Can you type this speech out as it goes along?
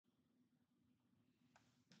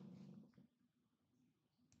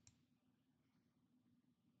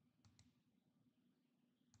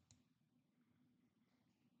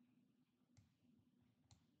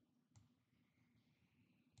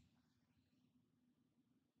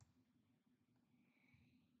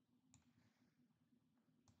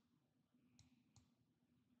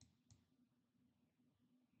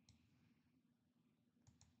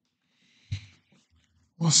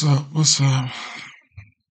What's up? What's up?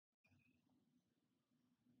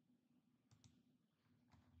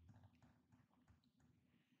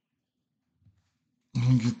 Let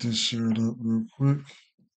me get this shirt up real quick.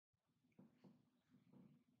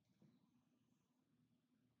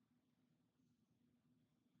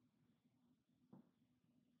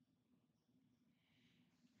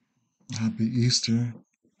 Happy Easter.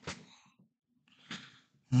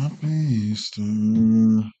 Happy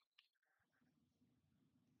Easter.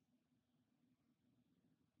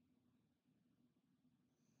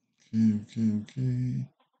 Okay.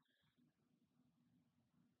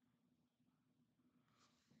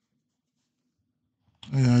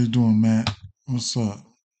 Hey, how you doing, Matt? What's up?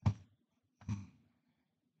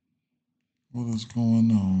 What is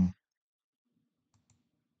going on?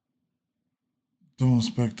 Don't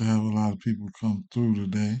expect to have a lot of people come through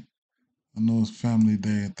today. I know it's family day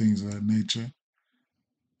and things of that nature.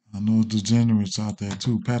 I know it's degenerates out there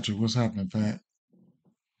too. Patrick, what's happening, Pat?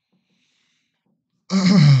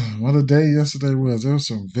 What a day yesterday was. There were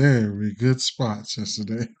some very good spots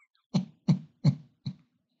yesterday.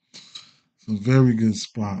 Some very good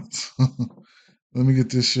spots. Let me get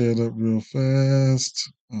this shared up real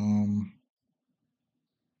fast.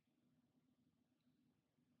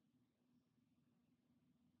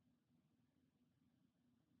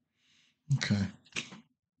 Okay.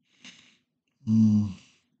 Mm,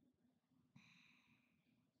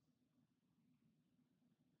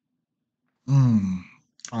 mm,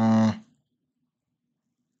 uh,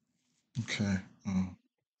 okay. Uh,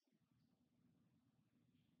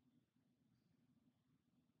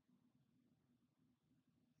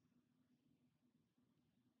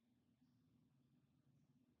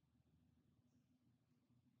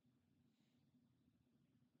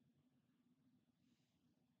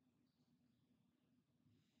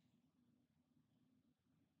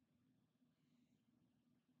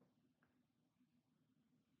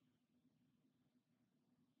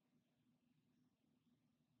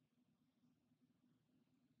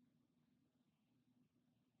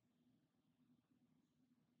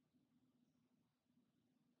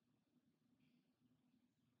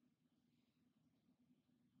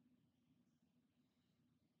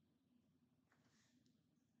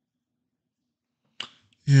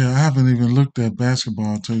 yeah, I haven't even looked at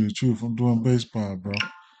basketball. To tell you the truth, I'm doing baseball, bro.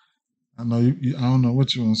 I know I don't know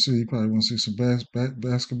what you want to see. You probably want to see some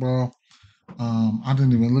basketball. I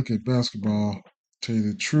didn't even look at basketball. Tell you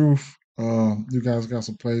the truth, you guys got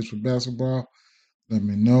some plays for basketball? Let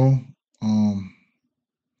me know. Um,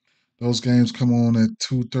 those games come on at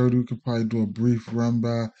 2:30. We could probably do a brief run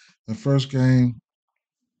by. The first game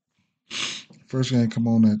come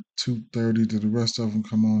on at 2:30. To the rest of them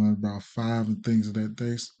come on at about 5 and things of that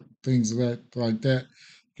day, things of that like that.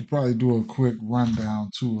 Could probably do a quick rundown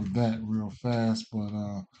too of that real fast, but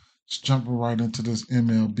just jumping right into this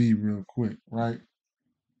MLB real quick, right?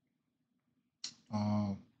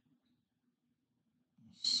 Uh,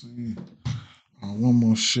 let's see. One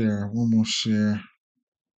more share.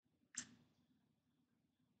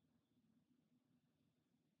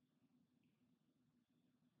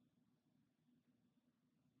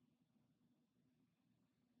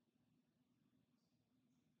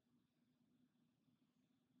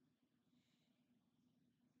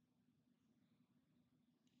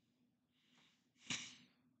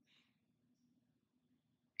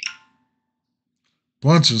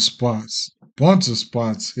 Bunch of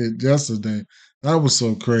spots hit yesterday. That was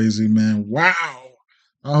so crazy, man. Wow.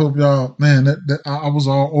 I hope y'all, man. I was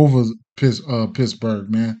all over Pittsburgh,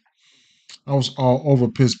 man. I was all over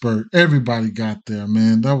Pittsburgh. Everybody got there,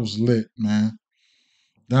 man. That was lit, man.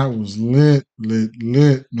 That was lit,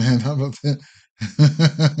 man. How about that?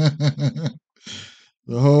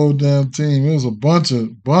 The whole damn team. It was a bunch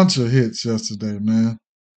of hits yesterday, man.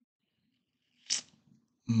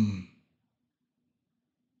 Mm.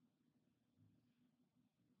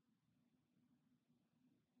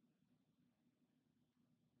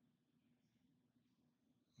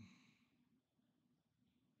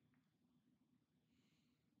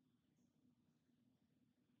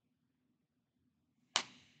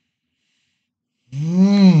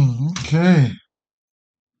 Okay.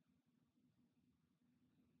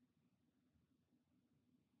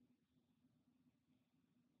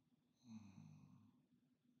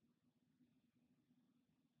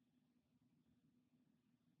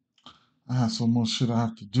 I have so much shit I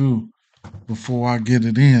have to do before I get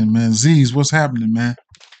it in, man. Z's, what's happening, man?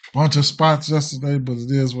 Bunch of spots yesterday, but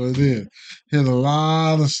it is what it is. Hit a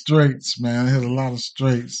lot of straights, man. Hit a lot of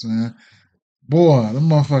straights, man. Boy, them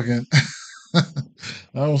motherfucking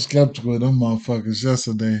I was skeptical of them motherfuckers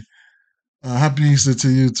yesterday. Happy Easter to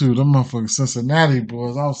you too. Them motherfucking Cincinnati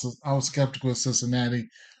boys. I was skeptical of Cincinnati.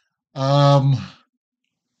 Um,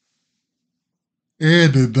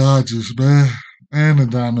 and the Dodgers, man, and the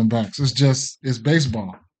Diamondbacks. It's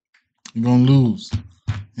baseball. You're gonna lose,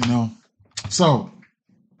 you know. So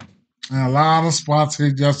and a lot of spots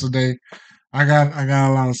hit yesterday. I got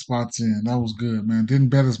a lot of spots in. That was good, man. Didn't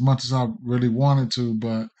bet as much as I really wanted to,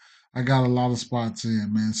 but I got a lot of spots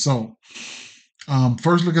in, man. So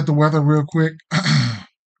first look at the weather real quick.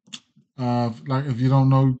 Like if you don't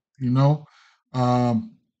know, you know.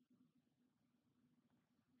 Um,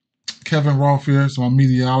 Kevin Rolfe here, so my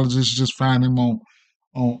meteorologist. Just find him on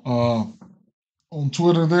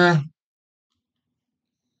Twitter there.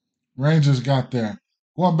 Rangers got there.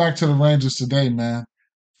 Going back to the Rangers today, man.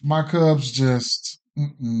 My Cubs just,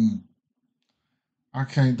 I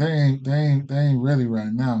can't. They ain't ready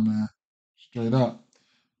right now, man. Straight up,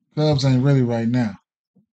 Cubs ain't ready right now.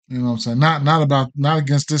 You know what I'm saying? Not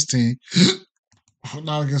against this team.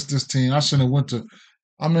 Not against this team. I shouldn't have went to.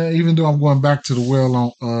 I mean, even though I'm going back to the well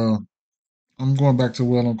on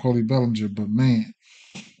Cody Bellinger, but man,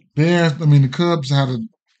 Bears. I mean, the Cubs had an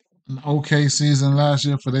okay season last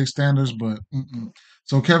year for their standards, but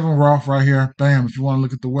so Kevin Rolfe right here, bam. If you want to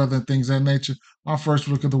look at the weather and things of that nature, my first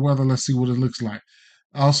look at the weather. Let's see what it looks like.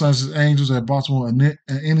 Los Angeles Angels at Baltimore, and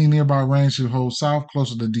any nearby range should hold south,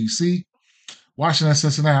 closer to DC. Washington,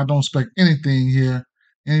 Cincinnati. I don't expect anything here,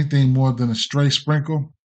 anything more than a stray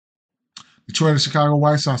sprinkle. Detroit and Chicago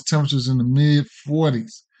White Sox temperatures in the mid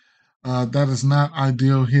 40s. That is not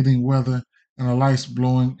ideal hitting weather, and the lights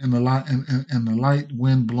blowing and the light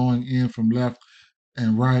wind blowing in from left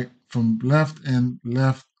and right, from left and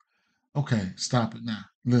left. Okay, stop it now.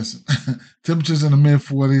 Listen, temperatures in the mid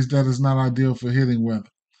 40s. That is not ideal for hitting weather,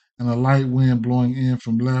 and a light wind blowing in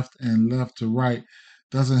from left and left to right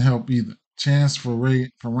doesn't help either. Chance for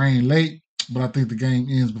rain late, but I think the game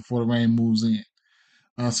ends before the rain moves in.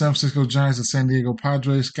 San Francisco Giants and San Diego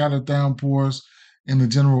Padres, scattered downpours in the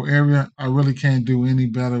general area. I really can't do any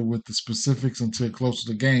better with the specifics until closer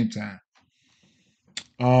to game time.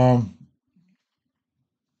 Um,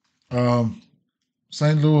 um,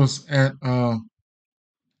 St. Louis at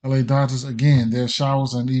LA Dodgers again. There's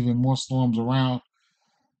showers and even more storms around.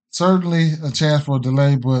 Certainly a chance for a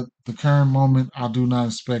delay, but the current moment, I do not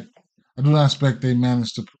expect. I do not expect they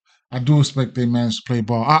manage to. I do expect they manage to play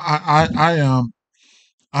ball. I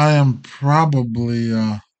am probably,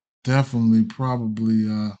 definitely, probably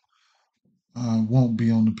won't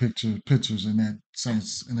be on the pictures in that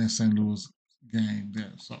St. Louis game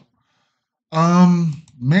there. So,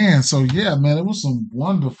 man, so yeah, man, it was some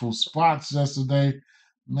wonderful spots yesterday.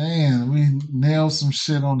 Man, we nailed some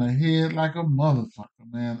shit on the head like a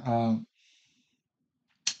motherfucker, man.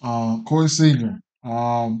 Corey Seager,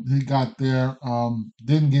 he got there.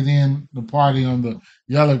 Didn't get in the party on the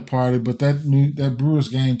Yelich party, but that Brewers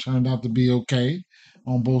game turned out to be okay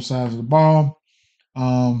on both sides of the ball.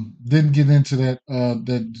 Didn't get into that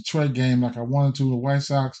Detroit game like I wanted to. The White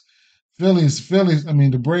Sox, Phillies. I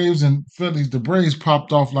mean, the Braves and Phillies. The Braves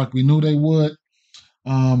popped off like we knew they would.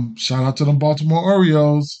 Shout out to them Baltimore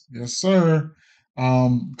Orioles, yes sir.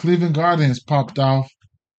 Cleveland Guardians popped off.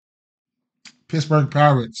 Pittsburgh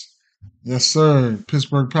Pirates, yes sir.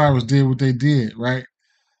 Pittsburgh Pirates did what they did, right?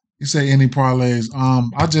 You say any parlays?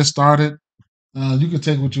 I just started. You can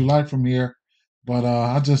take what you like from here, but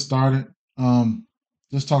I just started. Um,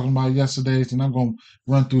 just talking about yesterday's, and I'm gonna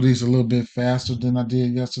run through these a little bit faster than I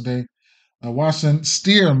did yesterday. Washington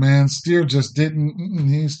Steer, man, Steer just didn't.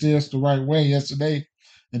 He didn't steer us the right way yesterday,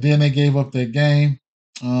 and then they gave up their game.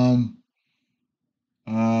 Um,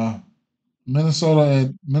 uh,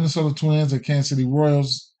 Minnesota Twins at Kansas City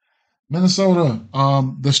Royals. Minnesota,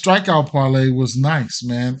 the strikeout parlay was nice,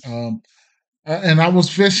 man. And I was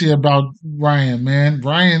fishy about Ryan, man.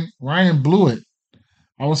 Ryan blew it.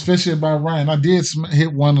 I was fishy about Ryan. I did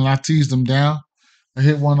hit one and I teased him down. I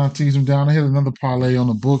hit one, I teased him down. I hit another parlay on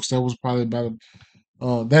the books. That was probably about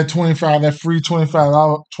that 25, that free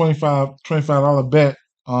 $25 bet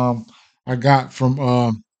I got from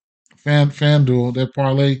FanDuel, that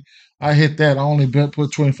parlay. I hit that. I only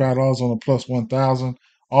put $25 on a plus 1,000.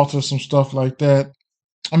 Alter some stuff like that.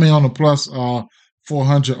 I mean on the plus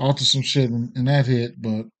 400, alter some shit and that hit,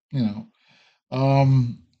 but you know.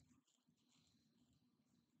 Um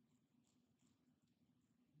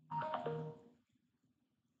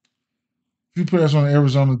few players on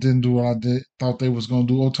Arizona didn't do what I thought they was gonna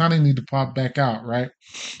do. Otani need to pop back out, right?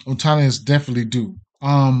 Otani is definitely due.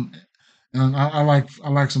 And I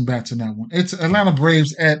like some bats in that one. It's Atlanta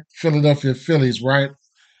Braves at Philadelphia Phillies, right?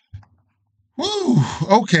 Woo.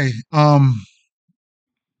 Okay.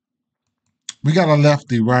 We got a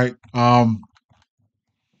lefty, right?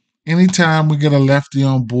 Anytime we get a lefty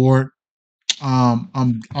on board, I'm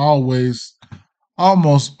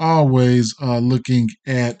almost always looking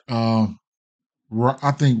at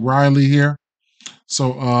I think Riley here.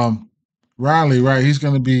 So Riley, right? He's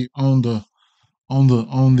going to be on the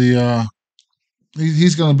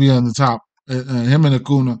he's going to be on the top. Him and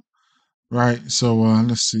Acuna, right? So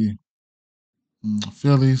let's see.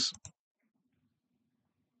 Phillies.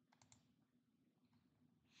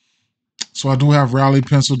 So I do have Riley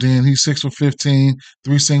penciled in. He's 6 for 15,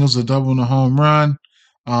 three singles, a double, and a home run.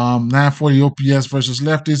 940 OPS versus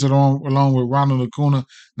lefties, along with Ronald Acuna,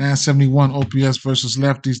 971 OPS versus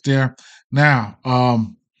lefties there. Now,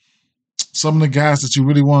 some of the guys that you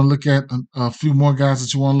really want to look at, a few more guys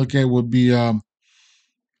that you want to look at would be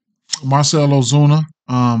Marcell Ozuna,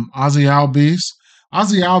 Ozzy Albies.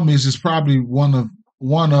 Ozzy Albies is probably one of,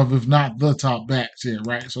 if not the top bats here,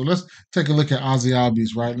 right? So let's take a look at Ozzy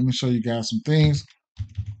Albies, right? Let me show you guys some things.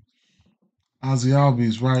 Ozzy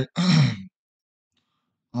Albies, right?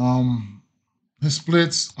 um, his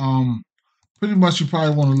splits, pretty much you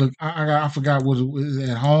probably want to look. I forgot what it was,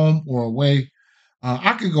 at home or away.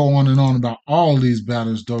 I could go on and on about all these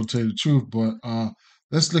batters, though, to tell you the truth, but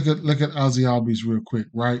let's look at Ozzy Albies real quick,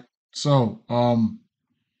 right? So, going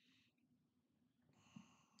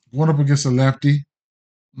up against a lefty,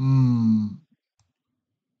 mm,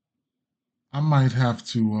 I might have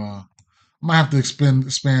to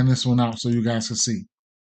expand this one out so you guys can see.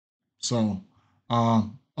 So,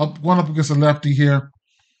 going up against a lefty here.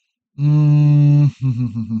 Mm,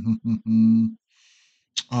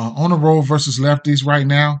 on the road versus lefties right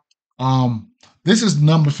now. Um, this is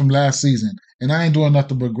numbers from last season, and I ain't doing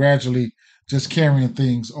nothing but gradually just carrying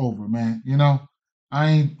things over, man. I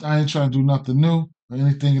ain't trying to do nothing new or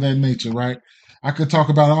anything of that nature, right? I could talk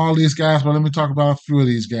about all these guys, but let me talk about a few of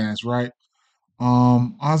these guys, right?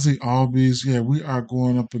 Ozzy Albies, yeah, we are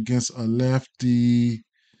going up against a lefty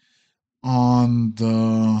on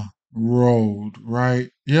the road, right?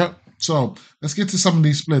 Yep. So let's get to some of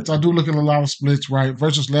these splits. I do look at a lot of splits, right?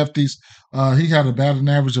 Versus lefties, he had a batting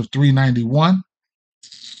average of 391.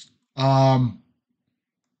 Um,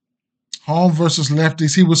 Home versus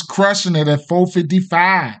lefties, he was crushing it at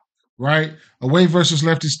 455, right? Away versus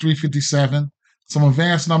lefties, 357. Some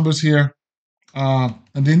advanced numbers here. And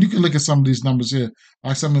then you can look at some of these numbers here,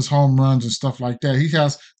 like some of his home runs and stuff like that. He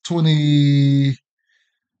has 20.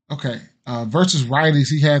 Okay. Versus righties,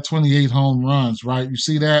 he had 28 home runs, right? You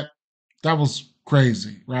see that? That was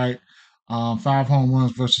crazy, right? Five home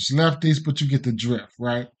runs versus lefties, but you get the drift,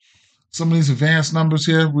 right? Some of these advanced numbers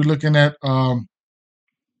here, we're looking at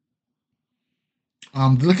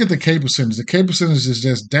look at the K percentage. The K percentage is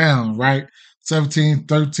just down, right? 17,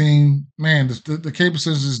 13. Man, the K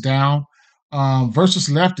percentage is down. Versus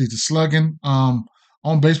lefties, the slugging, on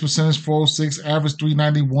base percentage 406, average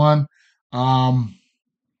 391.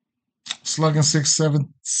 Slugging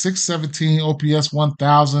 617, OPS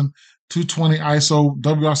 1000, 220 ISO,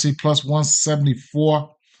 WRC plus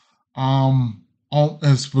 174.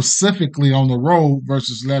 And specifically on the road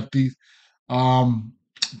versus lefties, um,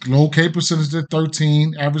 low K percentage at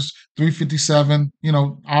 13, average 357.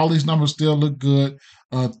 All these numbers still look good.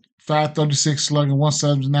 536 slugging,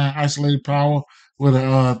 179 isolated power with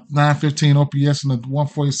a 915 OPS and a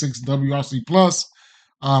 146 WRC plus.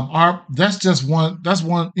 That's just one. That's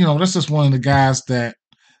one. That's just one of the guys that.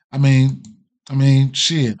 I mean,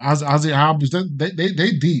 shit. Ozzy Albies,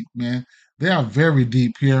 they deep, man. They are very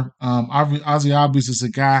deep here. Ozzy Albies is a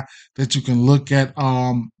guy that you can look at.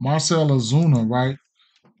 Marcell Ozuna, right?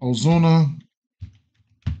 Ozuna.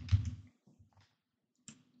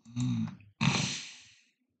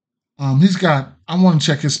 He's got. I want to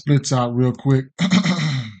check his splits out real quick.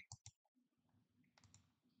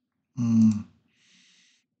 Mm.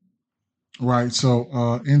 Right.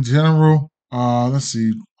 So in general, let's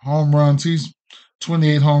see, home runs. He's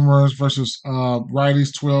 28 home runs versus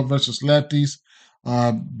righties, 12 versus lefties.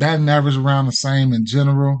 Batting average around the same in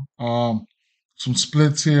general. Some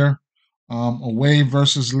splits here. Away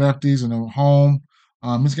versus lefties and at home.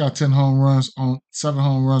 He's got 10 home runs on 7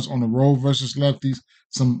 home runs on the road versus lefties.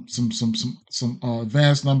 Some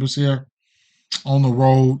advanced numbers here on the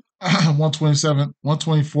road. 127,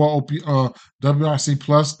 124 WRC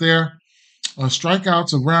plus there.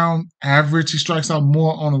 Strikeouts around average. He strikes out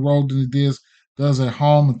more on the road than he does at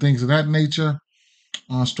home and things of that nature.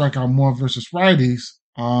 Strike out more versus righties.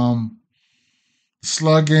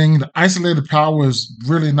 Slugging, the isolated power is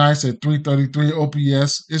really nice at 333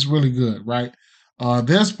 OPS. It's really good, right?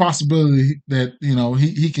 There's possibility that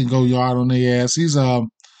he can go yard on their ass. He's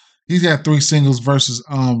had three singles versus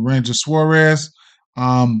Ranger Suarez.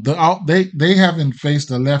 They haven't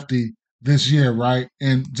faced a lefty this year, right?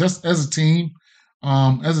 And just as a team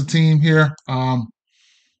here,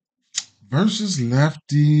 versus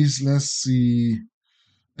lefties. Let's see,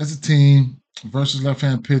 as a team versus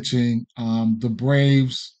left-hand pitching, the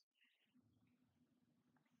Braves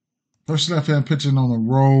versus left-hand pitching on the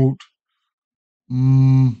road.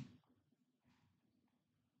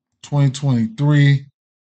 2023.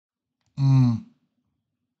 Mm,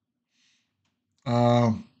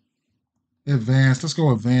 uh, advance. Let's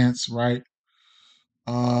go advance, right?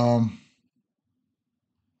 Um,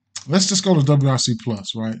 let's just go to WRC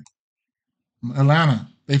plus, right? Atlanta.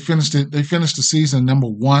 They finished it. They finished the season number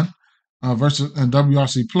one versus in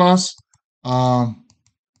WRC plus. Um,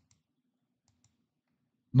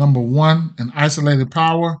 number one in isolated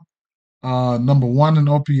power. Number one in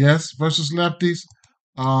OPS versus lefties.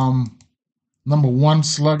 Um, number one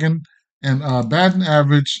slugging and batting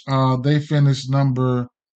average. They finished number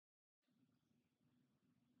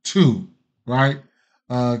two, right?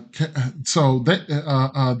 Uh, so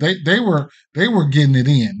they were getting it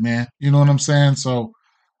in, man. You know what I'm saying? So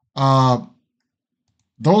uh,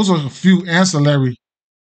 those are a few ancillary.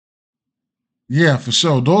 Yeah, for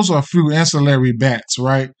sure. Those are a few ancillary bats,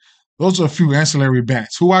 right? Those are a few ancillary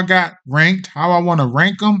bats. Who I got ranked, how I want to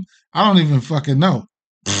rank them, I don't even fucking know.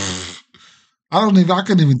 I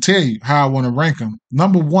couldn't even tell you how I want to rank them.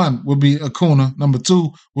 Number one would be Acuna. Number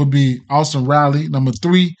two would be Austin Riley. Number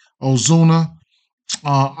three, Ozuna.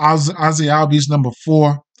 Ozzy Albies number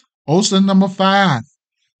four. Olsen number five.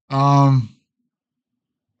 Um,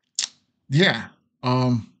 yeah.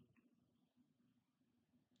 Um,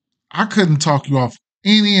 I couldn't talk you off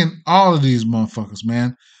any and all of these motherfuckers,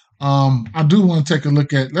 man. I do want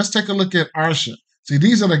to let's take a look at Arsha. See,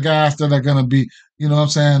 these are the guys that are gonna be, you know what I'm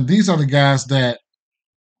saying? These are the guys that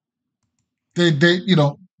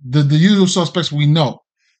the usual suspects we know.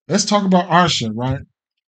 Let's talk about Arsha, right?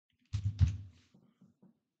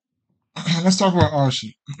 Let's talk about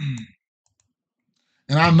Arsha.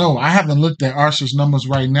 And I know I haven't looked at Arsha's numbers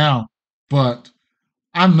right now, but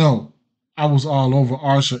I know I was all over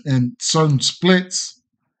Arsha in certain splits.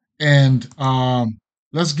 And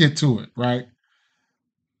let's get to it, right?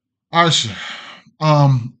 Arsha,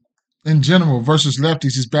 um, in general versus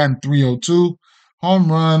lefties, he's batting 302.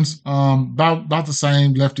 Home runs, about the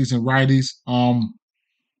same, lefties and righties,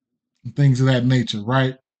 things of that nature,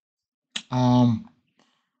 right? Um,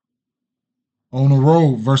 on the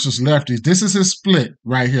road versus lefties. This is his split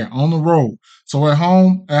right here on the road. So at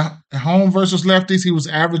home versus lefties,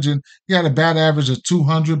 he had a bat average of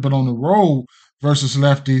 200, but on the road versus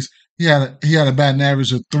lefties, he had a batting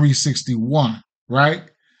average of 361, right?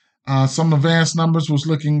 Some advanced numbers was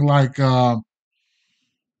looking like versus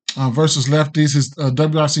lefties, his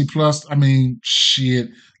WRC plus. I mean, shit.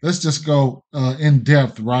 Let's just go in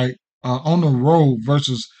depth, right? On the road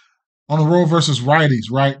versus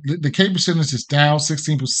righties, right? The K percentage is down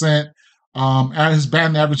 16%. His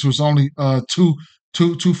batting average was only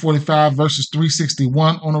 245 versus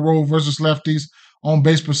 361 on the road versus lefties. On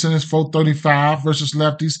base percentage 435 versus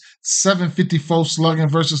lefties, 754 slugging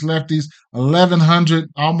versus lefties, 1100,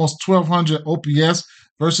 almost 1200 OPS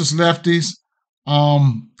versus lefties.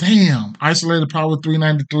 Isolated power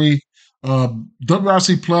 393,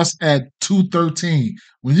 WRC plus at 213.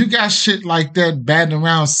 When you got shit like that batting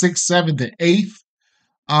around 6th, 7th, and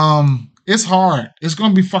 8th, it's hard. It's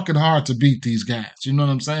gonna be fucking hard to beat these guys. You know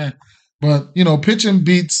what I'm saying? But pitching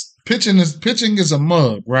is a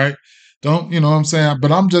mug, right? Don't you know what I'm saying?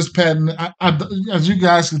 But I'm just patting. As you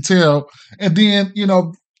guys can tell, and then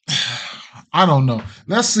I don't know.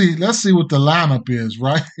 Let's see what the lineup is,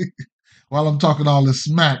 right? While I'm talking all this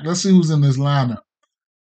smack, let's see who's in this lineup.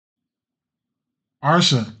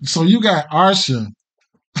 Arsha. So you got Arsha.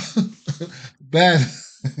 bad,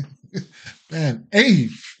 bad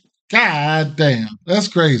eighth. God damn, that's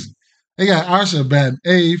crazy. They got Arsha batting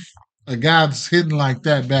eighth. A guy that's hitting like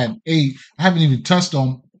that batting eighth. I haven't even touched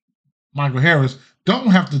on Michael Harris. Don't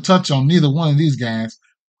have to touch on neither one of these guys.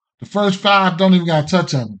 The first five don't even got to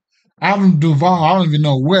touch on them. Adam Duvall, I don't even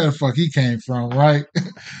know where the fuck he came from, right?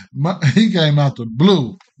 He came out the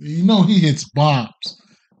blue. You know he hits bombs.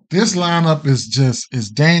 This lineup is just as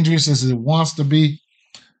dangerous as it wants to be.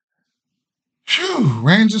 Whew,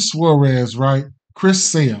 Ranger Suarez, right? Chris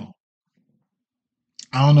Sale.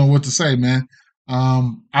 I don't know what to say, man.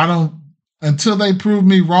 I don't until they prove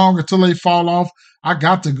me wrong, until they fall off. I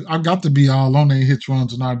got to be all on their hits,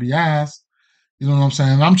 runs, and RBIs. You know what I'm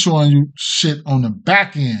saying? I'm showing you shit on the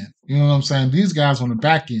back end. You know what I'm saying? These guys on the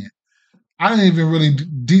back end. I didn't even really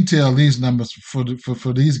detail these numbers for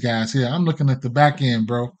these guys here. I'm looking at the back end,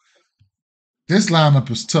 bro. This lineup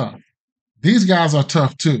is tough. these guys are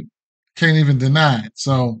tough too. Can't even deny it.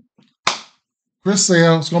 So Chris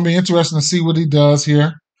Sale, it's going to be interesting to see what he does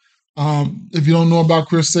here. If you don't know about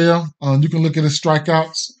Chris Sale, you can look at his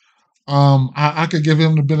strikeouts. I could give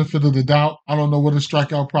him the benefit of the doubt. I don't know what his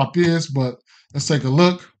strikeout prop is, but let's take a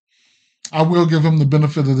look. I will give him the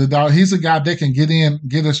benefit of the doubt. He's a guy that can get in,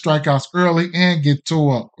 get his strikeouts early, and get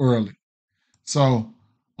tore up early. So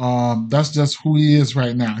that's just who he is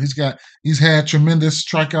right now. He's had tremendous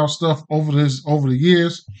strikeout stuff over the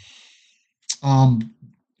years.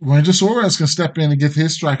 Ranger Suarez can step in and get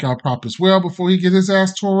his strikeout prop as well before he get his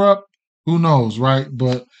ass tore up. Who knows, right?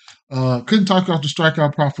 But couldn't talk about the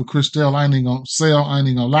strikeout prop for Chris Sale. I ain't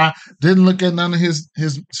gonna lie. Didn't look at none of his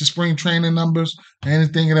spring training numbers or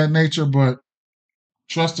anything of that nature, but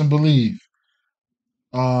trust and believe.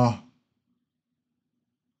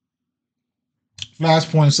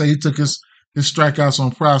 Flashpoint say he took his strikeouts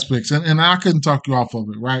on prospects, and I couldn't talk you off of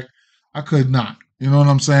it, right? I could not. You know what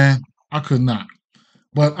I'm saying? I could not.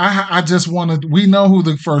 But I just wanted, we know who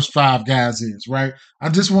the first five guys is, right? I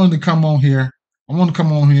just wanted to come on here. I want to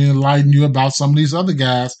come on here and enlighten you about some of these other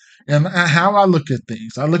guys and how I look at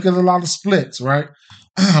things. I look at a lot of splits, right?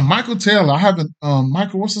 Michael Taylor, I haven't,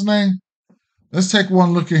 Michael, what's his name? Let's take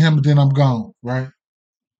one look at him and then I'm gone, right?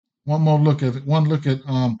 One look at,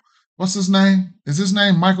 what's his name? Is his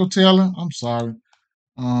name Michael Taylor? I'm sorry.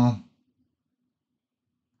 Um,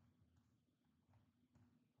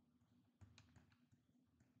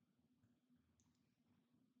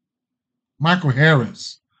 Michael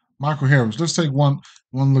Harris. Michael Harris. Let's take one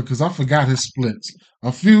look because I forgot his splits.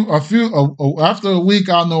 After a week,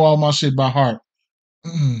 I'll know all my shit by heart.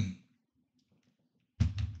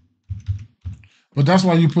 But that's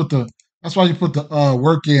why you put the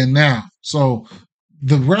work in now. So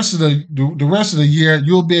the rest of the year,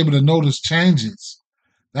 you'll be able to notice changes.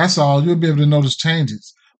 That's all. You'll be able to notice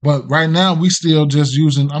changes. But right now, we still just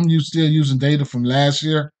using. Still using data from last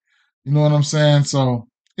year. You know what I'm saying? So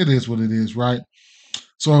it is what it is, right?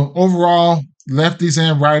 So overall, lefties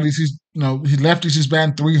and righties, he's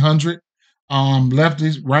batting 300.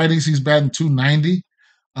 Lefties, righties, he's batting 290.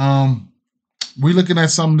 Um, we looking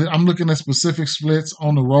at I'm looking at specific splits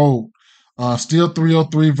on the road. Still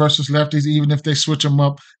 303 versus lefties, even if they switch him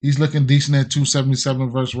up, he's looking decent at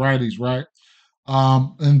 277 versus righties, right?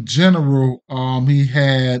 In general, he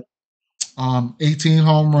had 18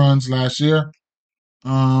 home runs last year.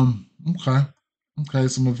 Okay. Okay,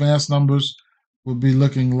 some advanced numbers would be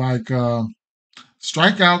looking like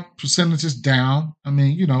strikeout percentage is down. I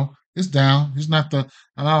mean, it's down. He's not a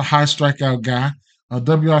high strikeout guy.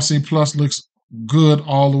 WRC plus looks good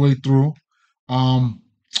all the way through.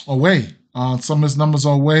 Away. Some of his numbers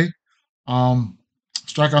are away.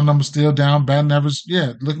 Strikeout numbers still down. Batting average,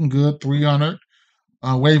 yeah, looking good. 300.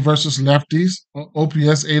 Way versus lefties.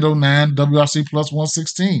 OPS 809. WRC plus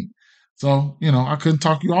 116. So, I couldn't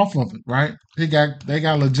talk you off of it, right? They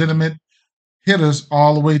got legitimate hitters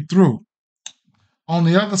all the way through. On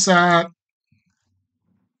the other side,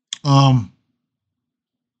 I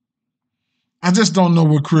just don't know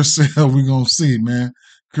what Chris Sale we're gonna see, man.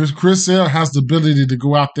 Chris Sale has the ability to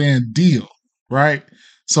go out there and deal, right?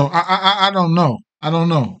 So I don't know. I don't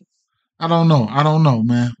know,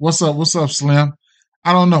 man. What's up, Slim?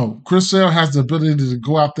 I don't know. Chris Sale has the ability to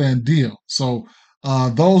go out there and deal. So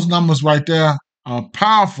those numbers right there are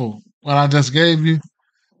powerful. What I just gave you,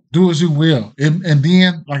 do as you will. And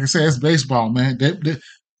then, like I said, it's baseball, man.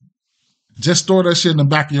 Just store that shit in the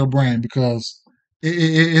back of your brain because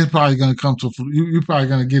it's probably going to come to you're probably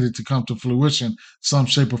going to get it to come to fruition some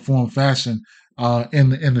shape or form fashion in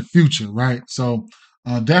the future, right? So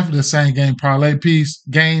definitely the same game parlay piece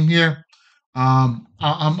game here.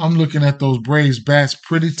 I'm looking at those Braves bats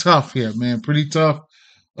pretty tough here, man. Pretty tough.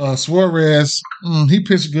 Suarez, he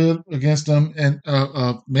pitched good against them, and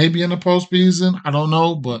maybe in the postseason. I don't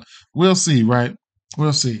know, but we'll see, right?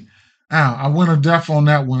 We'll see. I went in depth on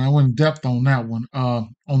that one.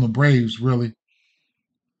 On the Braves, really.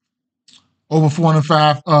 Over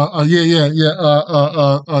 405.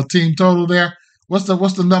 Yeah. Team total there. What's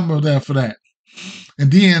the number there for that?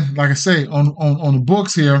 And then, like I say, on the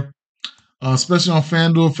books here, especially on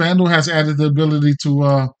FanDuel, FanDuel has added the ability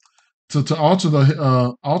to alter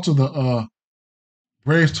the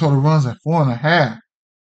Braves total runs at 4.5.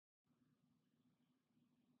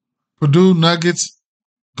 Purdue Nuggets,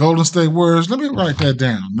 Golden State Warriors. Let me write that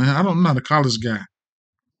down, man. I'm not a college guy.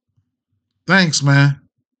 Thanks, man.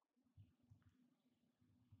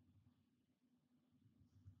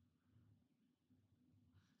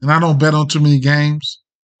 And I don't bet on too many games.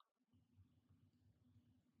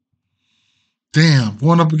 Damn,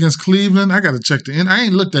 going up against Cleveland. I got to check the end. I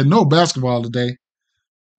ain't looked at no basketball today.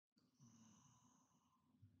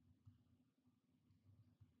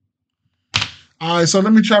 All right, so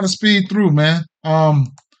let me try to speed through, man.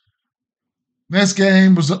 Next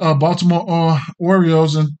game was Baltimore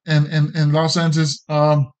Orioles and Los Angeles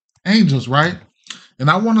Angels, right? And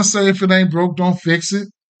I want to say, if it ain't broke, don't fix it.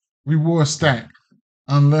 Reward stack.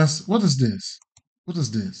 Unless, what is this? What is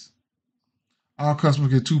this? All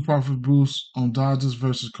customers get 2 profit boosts on Dodgers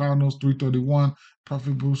versus Cardinals, 331.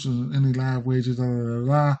 Profit boosts and any live wages, da da da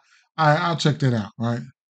da. All right, I'll check that out, right?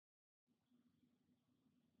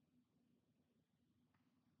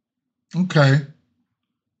 Okay.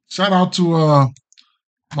 Shout out to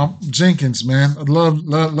my Jenkins, man. I love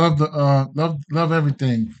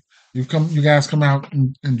everything. You guys come out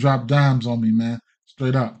and drop dimes on me, man.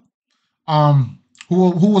 Straight up.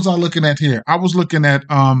 Who was I looking at here? I was looking at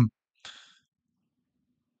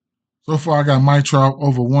so far I got Mike Trout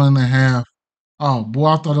over 1.5. Oh boy,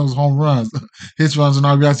 I thought it was home runs. Hits, runs, and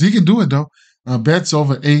RBIs. He can do it though. Bets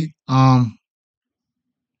over 8.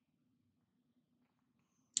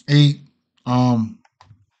 8. Um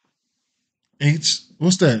 8.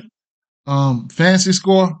 What's that? Fantasy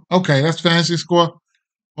score? Okay, that's fantasy score.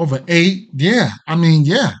 Over 8. Yeah. I mean,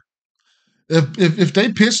 yeah. If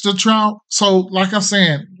they pitch the Trout, so like I'm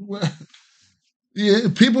saying, yeah,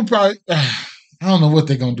 people probably I don't know what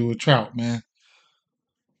they're gonna do with Trout, man.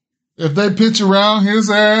 If they pitch around his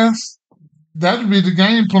ass, that would be the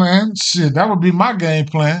game plan. Shit, that would be my game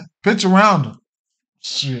plan. Pitch around him.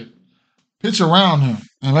 Shit. Pitch around him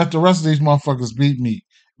and let the rest of these motherfuckers beat me,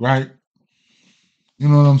 right? You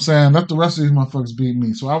know what I'm saying? Let the rest of these motherfuckers beat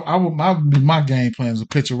me. So I would be my game plan is to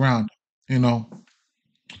pitch around him, you know.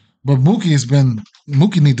 But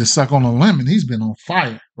Mookie need to suck on a lemon. He's been on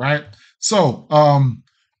fire, right? So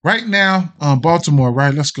right now, Baltimore,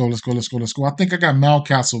 right? Let's go. I think I got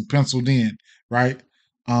Mountcastle penciled in, right?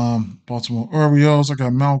 Baltimore Orioles. I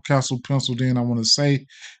got Mountcastle penciled in, I want to say.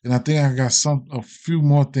 And I think I got a few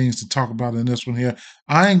more things to talk about in this one here.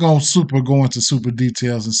 I ain't gonna go into super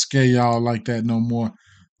details and scare y'all like that no more.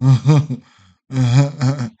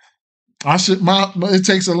 It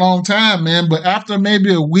takes a long time, man. But after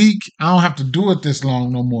maybe a week, I don't have to do it this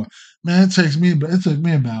long no more. Man, it took me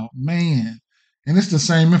about, man. And it's the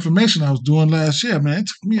same information I was doing last year, man.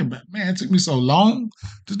 It took me so long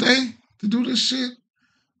today to do this shit.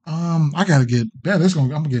 I gotta get better. I'm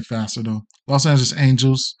gonna get faster though. Los Angeles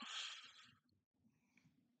Angels.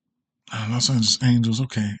 Los Angeles Angels,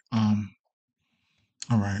 okay. All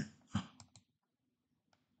right.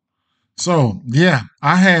 So yeah,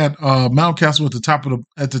 I had Mountcastle at the top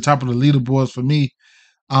of the leaderboards for me.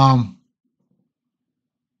 Um,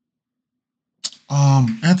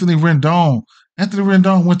 Anthony Rendon. Anthony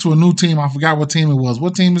Rendon went to a new team. I forgot what team it was.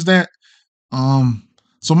 What team is that?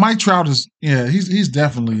 So Mike Trout he's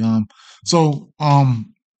definitely Ryan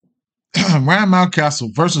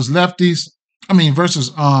Mountcastle versus lefties. I mean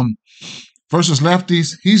versus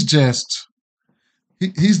lefties. He's just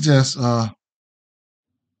he's just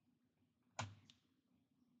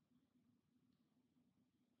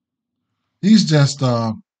he's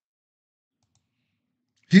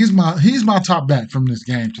my top back from this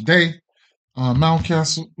game today.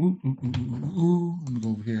 Mountcastle. Let me go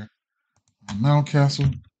over here.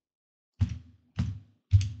 Mountcastle.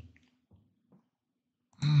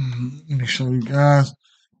 Let me show you guys.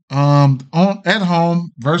 At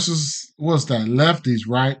home versus what's that? Lefties,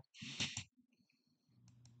 right?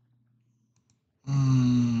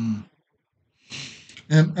 And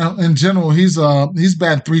in general, he's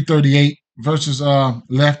batting 338 versus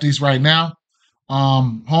lefties right now.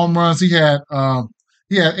 Home runs he had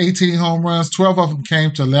 18 home runs. 12 of them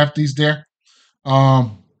came to lefties there.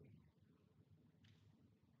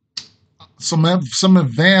 Some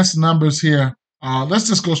advanced numbers here. Let's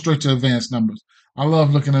just go straight to advanced numbers. I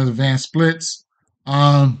love looking at advanced splits.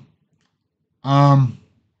 So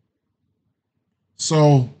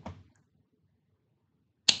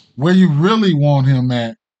where you really want him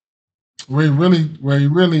at, where he really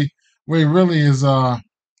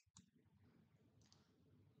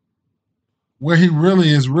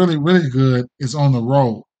is really good is on the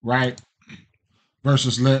road, right?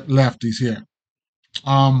 Versus lefties here.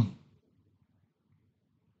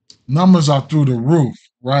 Numbers are through the roof,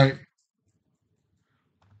 right?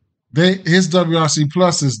 His WRC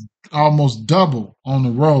plus is almost double on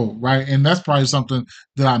the road, right? And that's probably something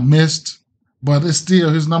that I missed, but it's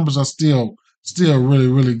still his numbers are still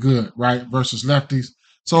really good, right? Versus lefties.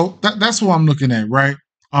 So that's who I'm looking at, right?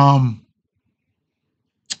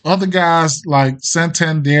 Other guys like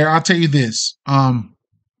Santander, I'll tell you this, and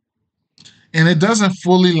it doesn't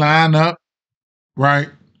fully line up, right?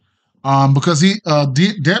 Because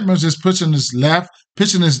Detmer's just pitching his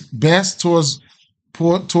best towards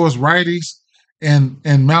righties, and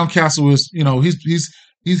Mountcastle is,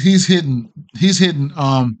 he's hitting he's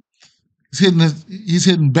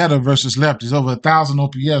hitting better versus lefties, over 1,000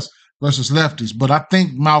 OPS versus lefties. But I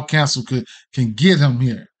think Mountcastle can get him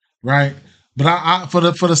here, right? But I for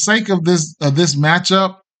the sake of this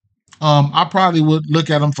matchup, I probably would look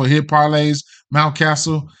at him for hit parlays,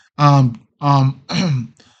 Mountcastle.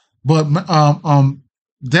 But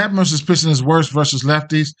Detmers is pitching his worst versus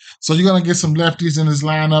lefties, so you're gonna get some lefties in his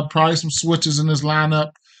lineup, probably some switches in his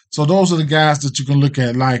lineup. So those are the guys that you can look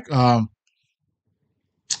at, like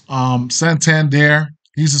Santander,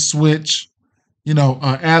 he's a switch.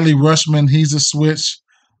 Ali Rushman, he's a switch.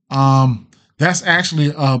 Um, that's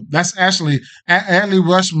actually Ali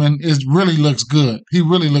Rushman is really looks good. He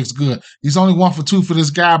really looks good. He's only 1 for 2 for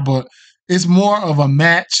this guy, but it's more of a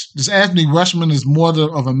match. This Anthony Rushman is more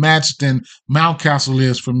of a match than Mountcastle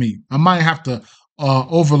is for me. I might have to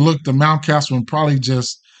overlook the Mountcastle and probably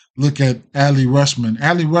just look at Ali Rushman.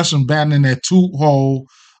 Ali Rushman batting in that 2-hole,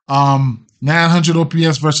 900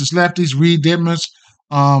 OPS versus lefties. Reed Dittmers,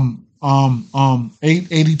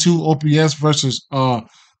 882 OPS versus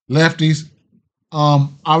lefties.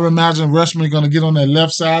 I would imagine Rushman going to get on that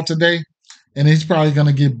left side today, and he's probably going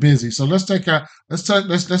to get busy. So let's check out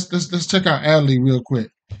Adley real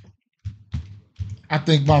quick. I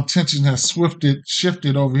think my attention has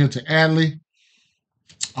shifted over here to Adley.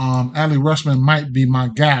 Adley Rushman might be my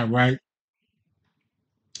guy, right?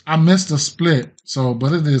 I missed a split,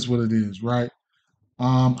 but it is what it is, right?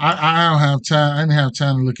 I don't have time. I didn't have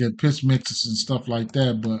time to look at pitch mixes and stuff like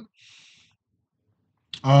that, but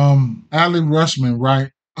Adley Rushman,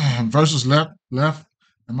 right? Versus left.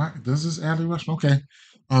 Does this Adley Rushman? Okay.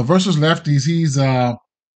 Versus lefties, he's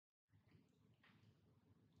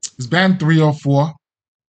batting 304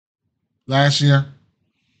 last year.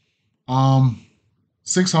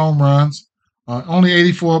 6 home runs. Only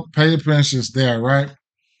 84 plate appearances there, right?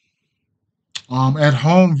 At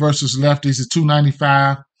home versus lefties is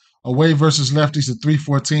 295. Away versus lefties at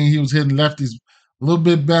 314. He was hitting lefties a little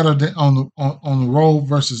bit better than on the road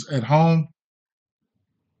versus at home.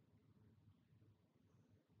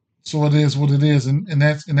 So it is what it is, and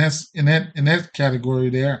that's in that category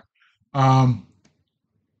there.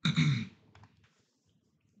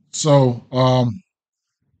 So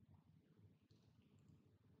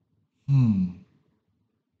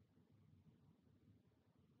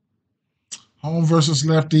home versus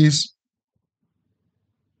lefties,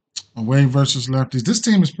 away versus lefties. This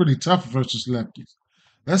team is pretty tough versus lefties.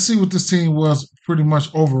 Let's see what this team was pretty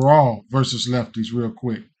much overall versus lefties real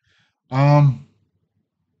quick.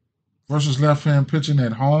 Versus left-hand pitching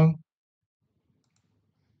at home.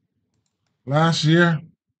 Last year,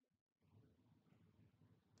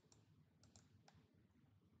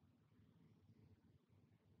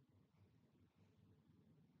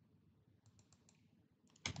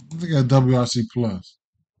 I think at WRC plus.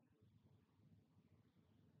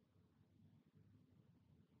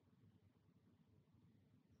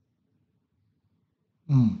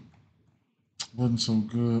 Wasn't so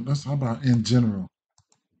good. How about in general?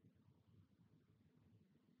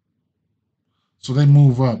 So they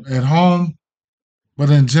move up at home, but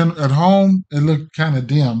at home it looked kind of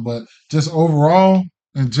dim. But just overall,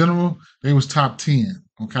 in general, they was top 10.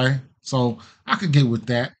 Okay, so I could get with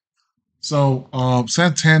that. So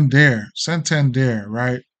Santander,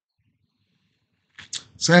 right?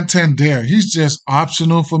 Santander, he's just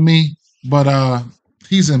optional for me, but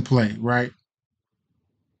he's in play, right?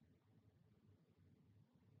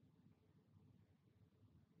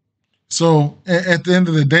 So at the end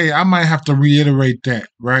of the day, I might have to reiterate that,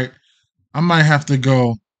 right? I might have to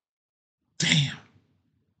go, damn.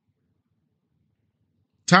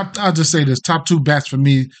 I'll just say this: top 2 bats for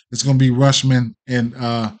me is going to be Rushman and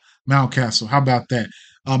Mountcastle. How about that?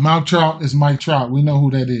 Mount Trout is Mike Trout. We know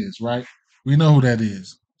who that is, right? We know who that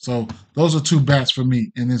is. So those are 2 bats for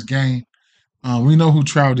me in this game. We know who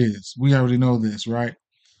Trout is. We already know this, right?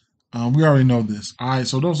 We already know this. All right,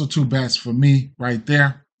 so those are 2 bats for me right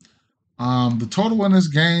there. The total in this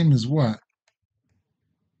game is what?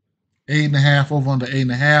 8.5, over under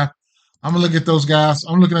 8.5. I'm gonna look at those guys.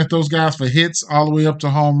 I'm looking at those guys for hits all the way up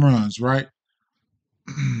to home runs, right?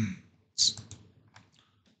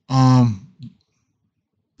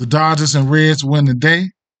 The Dodgers and Reds win the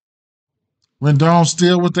day. Rendon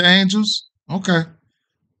still with the Angels. Okay.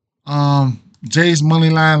 Jays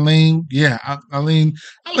money line lean. Yeah, I lean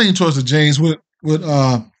towards the Jays with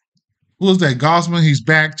who was that? Gosman. He's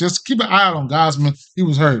back. Just keep an eye out on Gosman. He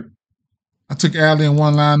was hurt. I took Alley in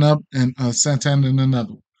one lineup and Santana in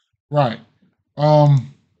another. Right.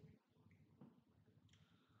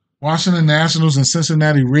 Washington Nationals and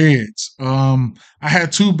Cincinnati Reds. I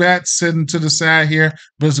had two bats sitting to the side here,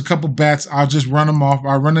 but there's a couple bats. I'll just run them off.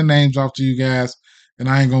 I'll run the names off to you guys, and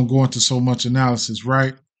I ain't gonna go into so much analysis,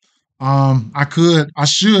 right? I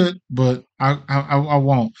should, but I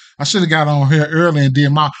won't. I should have got on here early and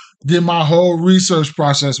did my whole research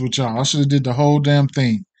process with y'all. I should have did the whole damn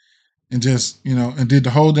thing and just and did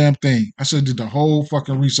the whole damn thing. I should have did the whole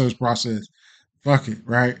fucking research process. Fuck it,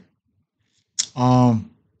 right?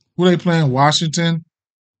 Who they playing? Washington.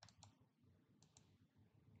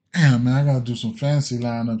 Damn, man, I gotta do some fantasy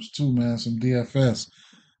lineups too, man. Some DFS.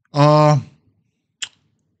 Uh,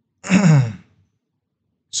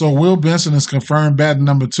 so Will Benson is confirmed batting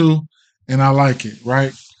number 2, and I like it.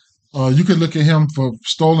 Right. You could look at him for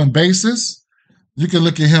stolen bases. You can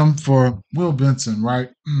look at him for Will Benson. Right.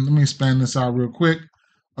 Let me expand this out real quick.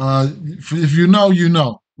 If you know, you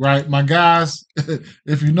know. Right, my guys.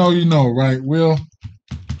 If you know, you know. Right, Will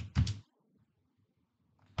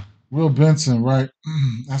Benson, right?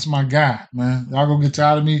 That's my guy, man. Y'all gonna get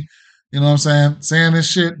tired of me, you know what I'm saying this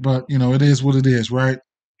shit, but it is what it is, right?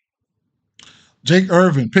 Jake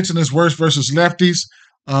Irvin pitching his worst versus lefties.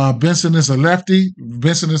 Benson is a lefty.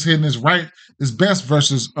 Benson is hitting his best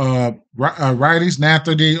versus righties.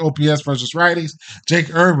 938 OPS versus righties.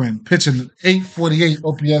 Jake Irvin pitching 848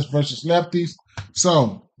 OPS versus lefties.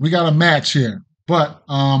 So we got a match here. But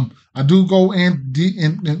I do go in,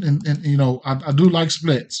 I do like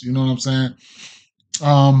splits. You know what I'm saying?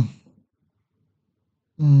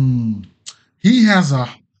 He has a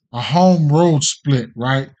home road split,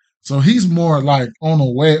 right? So he's more like on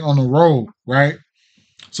the road, right?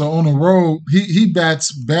 So on the road, he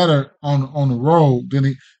bats better on the road than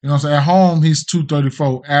he, at home he's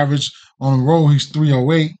 234 average. On the road he's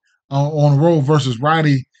 308. On the road versus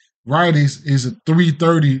righties is a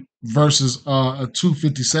 330 versus a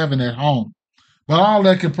 257 at home. But all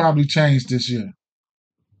that could probably change this year.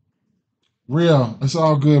 Real, it's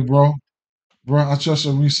all good, bro. Bro, I trust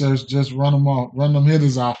your research. Just run them off, run them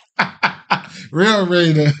hitters off. real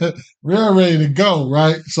ready to go,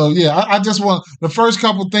 right? So yeah, I just want the first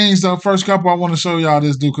couple I want to show y'all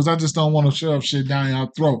this dude because I just don't want to shove shit down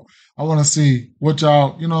y'all throat. I want to see what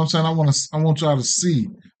y'all, you know what I'm saying? I want y'all to see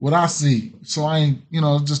what I see. So I ain't,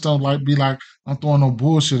 just don't be like I'm throwing no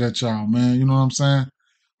bullshit at y'all, man. You know what I'm saying?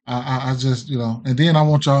 I just, and then I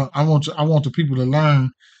want the people to learn,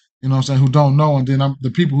 you know what I'm saying, who don't know, and then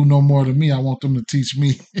the people who know more than me, I want them to teach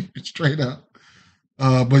me straight up.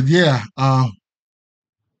 But yeah,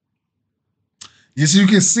 as you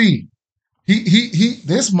can see, he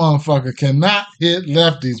this motherfucker cannot hit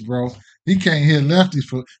lefties, bro. He can't hit lefties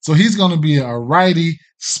so he's gonna be a righty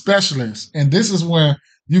specialist. And this is where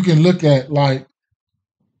you can look at like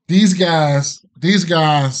these guys, he's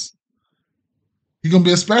gonna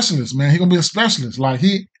be a specialist, man. He's gonna be a specialist. Like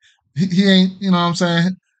he ain't, you know what I'm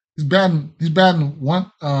saying? He's batting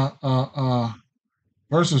one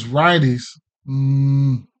versus righties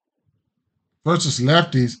versus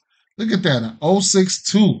lefties. Look at that, an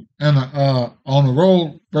 0.62 and on the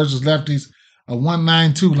road versus lefties, a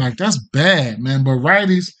 1.92. Like that's bad, man. But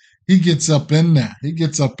righties, he gets up in there.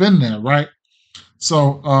 Right?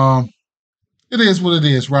 So it is what it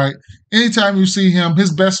is, right? Anytime you see him,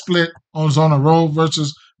 his best split is on the road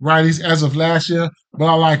versus righties as of last year. But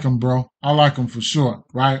I like him, bro. I like him for sure,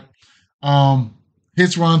 right?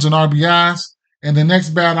 Hits, runs, and RBIs. And the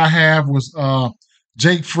next bat I have was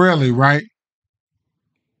Jake Fraley, right?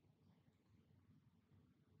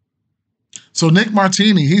 So Nick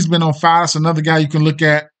Martini, he's been on fire. That's another guy you can look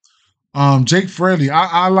at. Jake Fraley,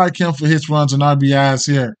 I like him for hits, runs, and RBIs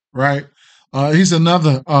here, right? He's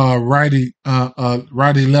another righty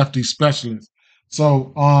lefty specialist.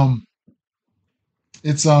 So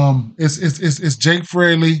it's Jake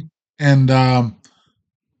Fraley and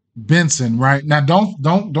Benson, right? Now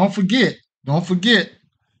don't forget,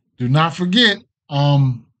 do not forget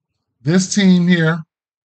this team here,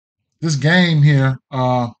 this game here.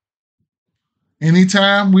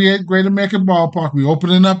 Anytime we at Great American Ballpark, we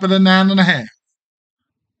opening up at a 9.5.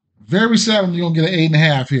 Very seldom you're gonna get an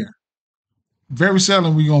 8.5 here. Very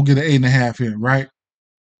seldom we're gonna get an 8.5 here, right?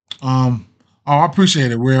 I appreciate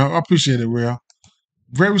it, Will.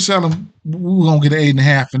 Very seldom we're gonna get an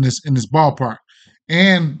 8.5 in this ballpark.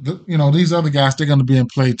 And these other guys, they're gonna be in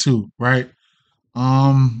play too, right?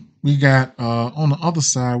 We got on the other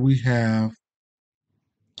side we have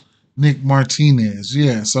Nick Martinez.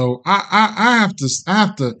 Yeah, so I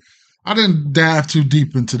have to I didn't dive too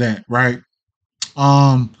deep into that, right?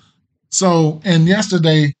 So and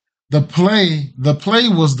yesterday the play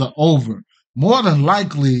was the over. More than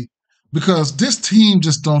likely, because this team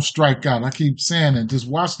just don't strike out. I keep saying it. This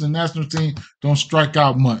Washington national team don't strike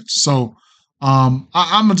out much. So I'm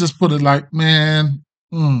gonna just put it like, man,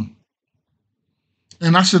 and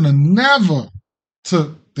I should have never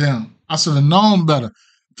took them. I should have known better.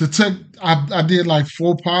 To take, I did like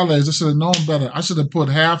 4 parlays. I should have known better. I should have put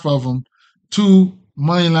half of them 2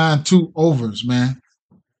 money line, 2 overs, man.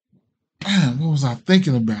 Man, what was I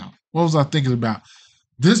thinking about? What was I thinking about?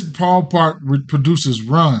 This ballpark produces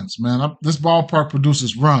runs, man. This ballpark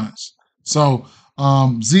produces runs. So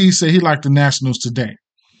Z said he liked the Nationals today.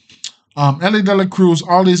 Ellie De La Cruz,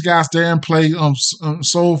 all these guys there and play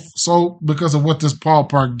so because of what this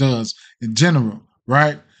ballpark does in general,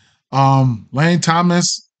 right? Lane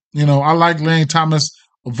Thomas, I like Lane Thomas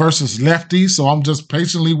versus lefty, so I'm just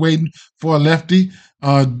patiently waiting for a lefty.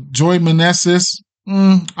 Joey Meneses,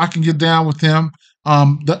 I can get down with him.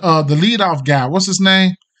 The leadoff guy, what's his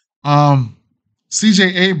name?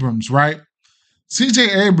 CJ Abrams, right?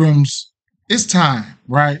 CJ Abrams, it's time,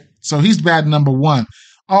 right? So he's batting number 1.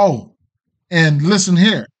 Oh, and listen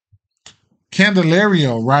here,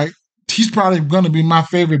 Candelario, right? He's probably going to be my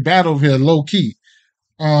favorite bat over here, low key.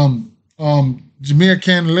 Jameer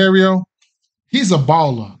Candelario, he's a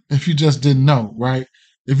baller. If you just didn't know, right?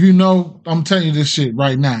 If you know, I'm telling you this shit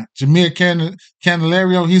right now. Jameer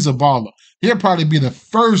Candelario, he's a baller. He'll probably be the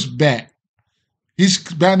first bat. He's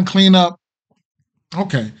batting cleanup.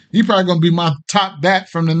 Okay, he's probably going to be my top bat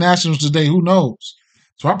from the Nationals today. Who knows?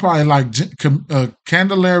 So I probably like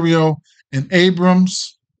Candelario and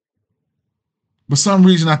Abrams. For some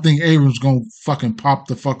reason, I think Abrams going to fucking pop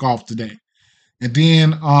the fuck off today. And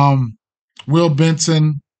then Will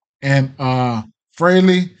Benson and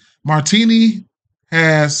Fraley. Martini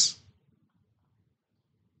has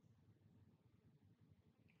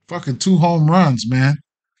fucking 2 home runs, man.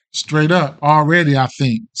 Straight up already, I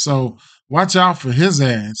think. So watch out for his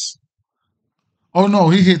ass. Oh, no,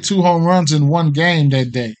 he hit 2 home runs in 1 game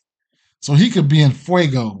that day. So he could be in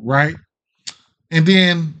fuego, right? And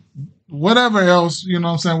then whatever else, you know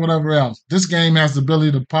what I'm saying, whatever else. This game has the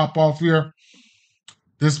ability to pop off here.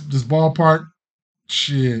 This ballpark,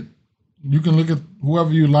 shit. You can look at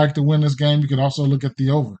whoever you like to win this game. You can also look at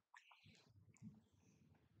the over.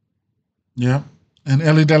 Yeah. And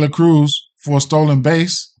Ellie De La Cruz for a stolen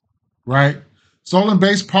base, right? Stolen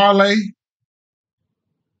base parlay.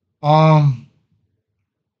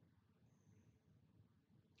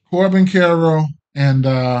 Corbin Carroll and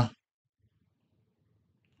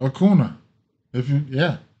Acuna.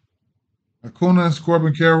 Acuna and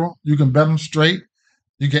Corbin Carroll. You can bet them straight.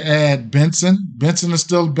 You can add Benson. Benson is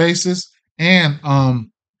still bases. And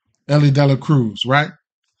Ellie De La Cruz, right?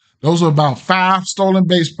 Those are about 5 stolen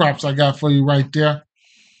base props I got for you right there.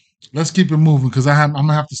 Let's keep it moving because I'm going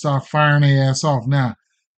to have to start firing their ass off now.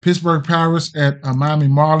 Pittsburgh Pirates at Miami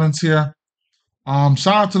Marlins here. Shout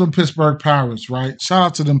out to the Pittsburgh Pirates, right? Shout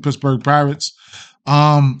out to them Pittsburgh Pirates.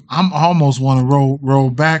 I'm almost want to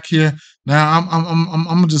roll back here. Now I'm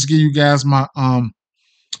gonna just give you guys my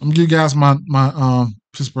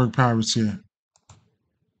Pittsburgh Pirates here.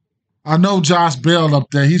 I know Josh Bell up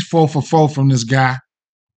there. He's 4 for 4 from this guy.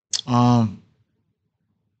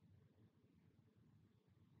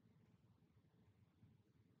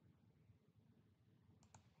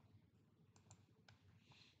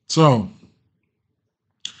 So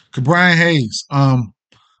Cabrian Hayes.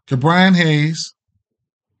 Cabrian Hayes.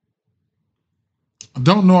 I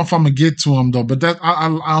don't know if I'm gonna get to him though, but I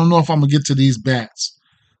don't know if I'm gonna get to these bats.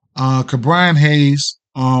 Cabrian Hayes,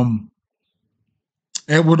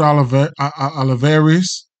 Edward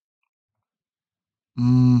Olivares.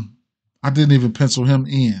 I didn't even pencil him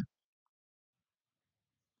in.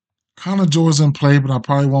 Connor Joy's in play, but I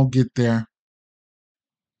probably won't get there.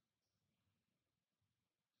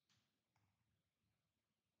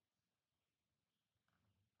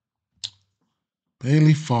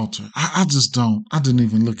 Bailey Falter. I just don't. I didn't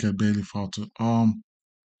even look at Bailey Falter.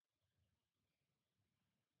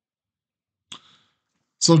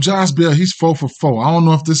 So Josh Bell, he's 4 for 4. I don't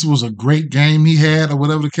know if this was a great game he had or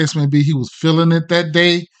whatever the case may be. He was feeling it that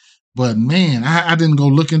day. But man, I didn't go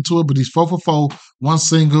look into it. But he's 4 for 4, 1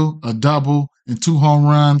 single, a double, and 2 home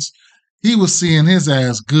runs. He was seeing his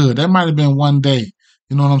ass good. That might have been one day.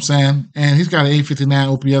 You know what I'm saying? And he's got an 859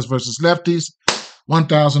 OPS versus lefties,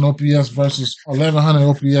 1,000 OPS versus 1,100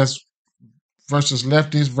 OPS versus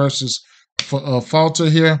lefties versus Falter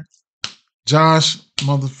here. Josh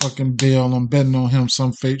motherfucking Bell, I'm betting on him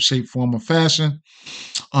some shape, form, or fashion.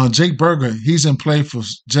 Jake Berger, he's in play for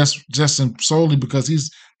just solely because he's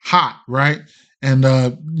hot, right? And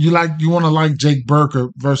you want to like Jake Berger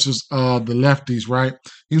versus the lefties, right?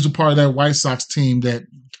 He was a part of that White Sox team that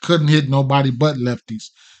couldn't hit nobody but lefties.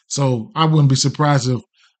 So I wouldn't be surprised if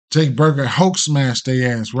Jake Berger Hulk smashed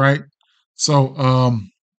their ass, right? So I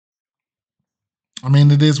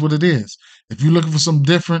mean, it is what it is. If you're looking for some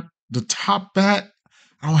different, the top bet,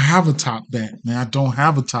 I don't have a top bet, man. I don't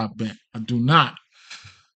have a top bet. I do not.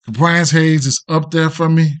 Brian Hayes is up there for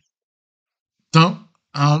me. Don't.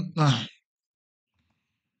 Um, uh,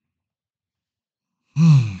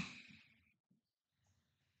 hmm,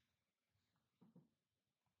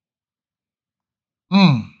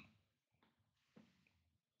 hmm.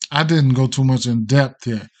 I didn't go too much in depth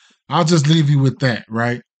here. I'll just leave you with that,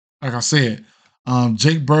 right? Like I said,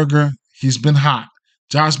 Jake Berger, he's been hot.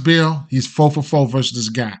 Josh Bell, he's 4 for 4 versus this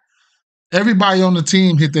guy. Everybody on the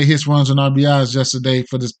team hit their hits, runs, and RBIs yesterday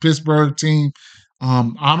for this Pittsburgh team.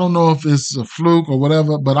 I don't know if it's a fluke or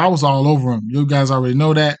whatever, but I was all over them. You guys already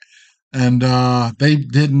know that, and they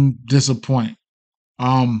didn't disappoint.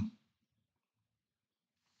 Um,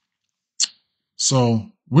 so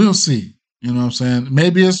we'll see. You know what I'm saying?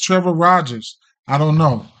 Maybe it's Trevor Rogers. I don't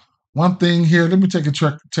know. One thing here, let me take a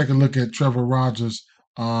look at Trevor Rogers.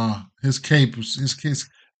 His cape, his case.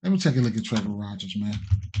 Let me take a look at Trevor Rogers, man.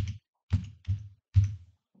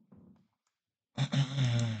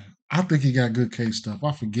 I think he got good case stuff.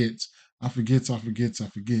 I forgets. I forgets. I forgets. I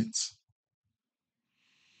forgets.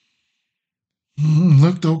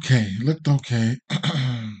 Looked okay. Looked okay.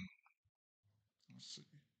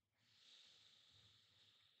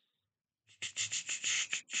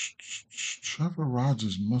 Trevor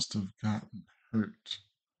Rogers must have gotten hurt.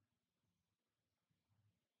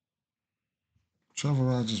 Trevor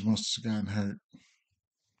Rogers must have gotten hurt.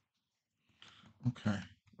 Okay.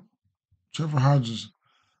 Trevor Rogers,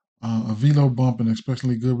 a velo bump and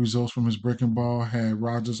especially good results from his breaking ball had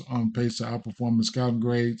Rogers on pace to outperform the scouting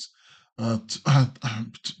grades in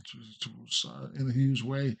a huge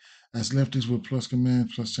way. As lefties with plus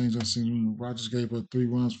command, plus change up season, Rogers gave up 3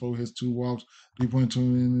 runs, 4 hits, 2 walks,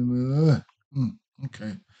 3.2.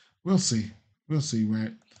 Okay, we'll see. We'll see,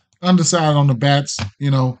 right? Undecided on the bats.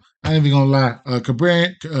 I ain't even gonna lie.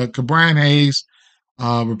 Cabrian Hayes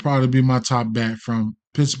would probably be my top bat from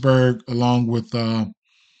Pittsburgh, along with um,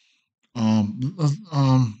 um,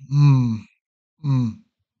 mm, mm.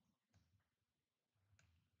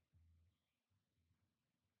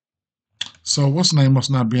 So what's name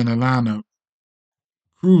must not be in the lineup.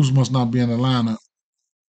 Cruz must not be in the lineup.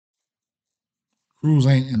 Cruz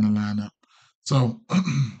ain't in the lineup. So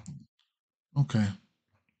okay,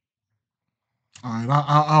 all right.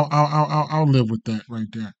 I'll live with that right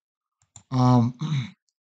there. Um,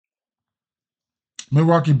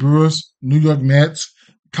 Milwaukee Brewers, New York Mets,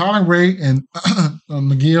 Colin Ray and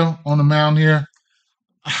McGill on the mound here.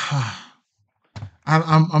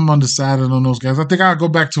 I'm undecided on those guys. I think I'll go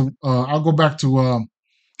back to I'll go back to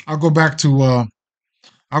I'll go back to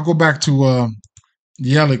I'll go back to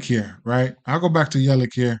Yelich here, right? I'll go back to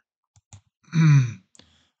Yelich here.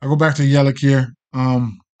 I'll go back to Yelich here.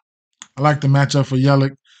 I like the matchup for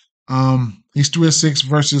Yelich. He's 3-6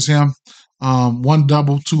 versus him. One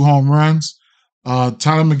double, 2 home runs.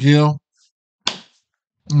 Tyler McGill,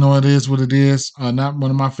 it is what it is. Not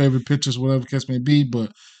one of my favorite pitchers, whatever the case may be,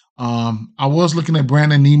 but I was looking at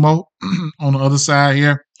Brandon Nemo on the other side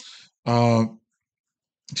here. Uh,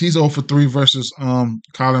 he's 0 for 3 versus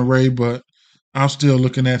Colin Ray, but I'm still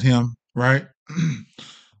looking at him, right?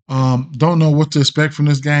 Don't know what to expect from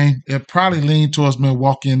this game. It probably leaned towards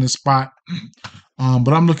Milwaukee in this spot.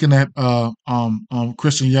 But I'm looking at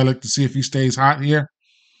Christian Yelich to see if he stays hot here.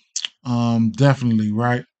 Definitely,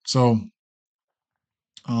 right? So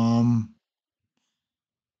um,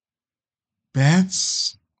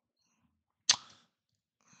 bats.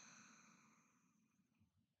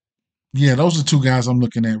 Yeah, those are 2 guys I'm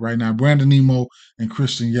looking at right now. Brandon Nemo and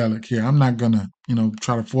Christian Yelich here. I'm not gonna,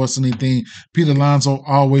 try to force anything. Pete Alonso,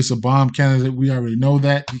 always a bomb candidate. We already know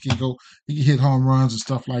that. He can hit home runs and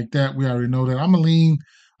stuff like that. We already know that.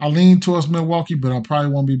 I lean towards Milwaukee, but I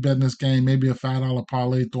probably won't be betting this game. Maybe a $5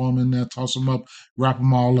 parlay, throw them in there, toss them up, wrap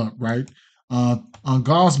them all up, right? On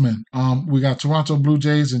Gosman, we got Toronto Blue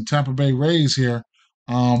Jays and Tampa Bay Rays here.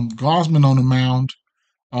 Gosman on the mound.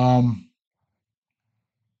 Um,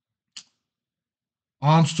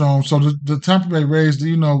 Armstrong. So the Tampa Bay Rays, do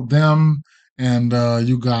you know them? And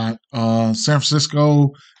you got San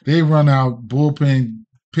Francisco. They run out bullpen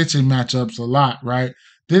pitching matchups a lot, right?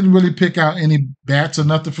 Didn't really pick out any bats or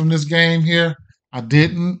nothing from this game here. I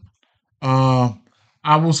didn't. Uh,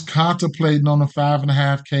 I was contemplating on the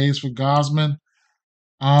 5.5 Ks for Gosman.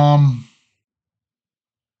 Um,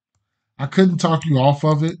 I couldn't talk you off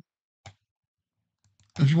of it.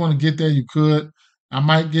 If you want to get there, you could. I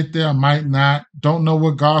might get there, I might not. Don't know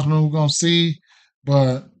what Gosman we're gonna see,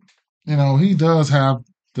 but he does have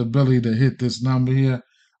the ability to hit this number here.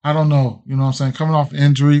 I don't know. You know what I'm saying? Coming off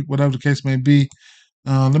injury, whatever the case may be.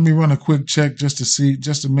 Let me run a quick check just to see,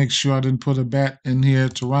 just to make sure I didn't put a bat in here.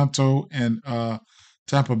 Toronto and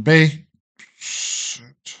Tampa Bay.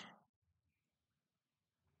 Shit.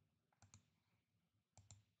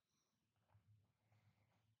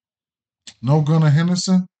 No Gunnar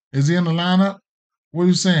Henderson? Is he in the lineup? What are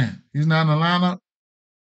you saying? He's not in the lineup?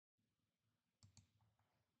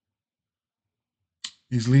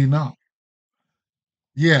 He's leading off.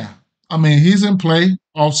 Yeah. I mean, he's in play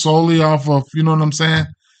off solely off of, you know what I'm saying?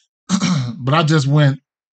 But I just went,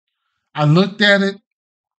 I looked at it.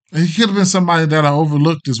 He could have been somebody that I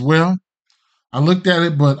overlooked as well. I looked at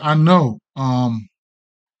it, but I know. Let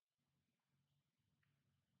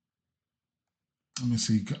me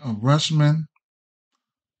see. Rushman.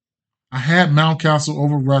 I had Mountcastle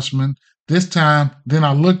over Rushman. This time, then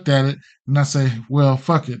I looked at it and I say, well,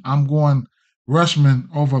 fuck it. I'm going Rushman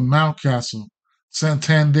over Mountcastle.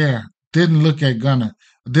 Santander. Didn't look at Gunner.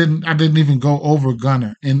 I didn't even go over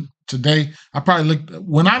Gunner. And today, I probably looked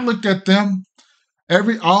when I looked at them,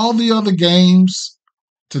 all the other games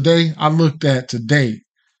today, I looked at today.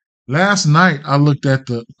 Last night I looked at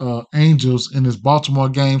the Angels in this Baltimore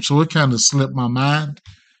game, so it kind of slipped my mind.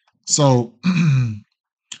 So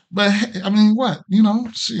but I mean, what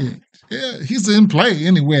shit. Yeah, he's in play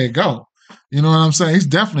anywhere it go. You know what I'm saying? He's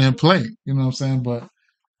definitely in play. You know what I'm saying? But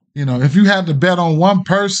if you had to bet on one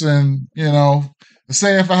person,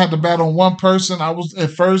 say if I had to bet on one person, I was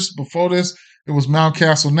at first before this, it was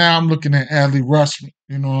Mountcastle. Now I'm looking at Adley Rushman.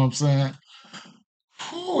 You know what I'm saying?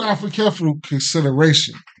 Whew, I for careful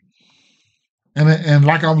consideration. And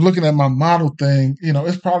like I'm looking at my model thing,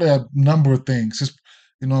 it's probably a number of things. Just,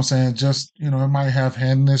 you know what I'm saying? Just, it might have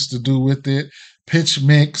handedness to do with it, pitch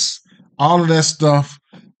mix, all of that stuff,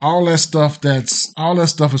 all that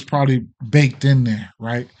stuff is probably baked in there,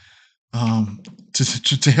 right?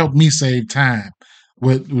 To help me save time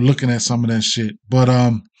with looking at some of that shit.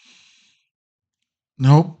 But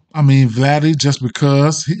nope. I mean Vladdy just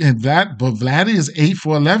because but Vladdy is 8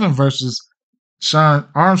 for 11 versus Sean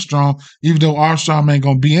Armstrong, even though Armstrong ain't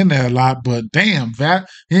gonna be in there a lot, but damn,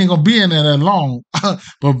 he ain't gonna be in there that long.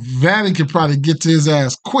 But Vladdy can probably get to his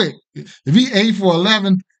ass quick. If he 8 for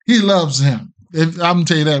 11, he loves him. I'm gonna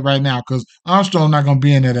tell you that right now, because Armstrong not gonna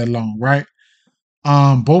be in there that long, right?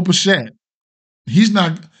 Bo Bichette, he's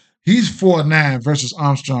not. He's 4-9 versus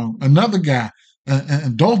Armstrong. Another guy,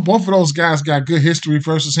 and both of those guys got good history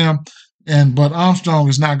versus him. But Armstrong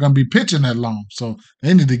is not going to be pitching that long, so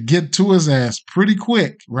they need to get to his ass pretty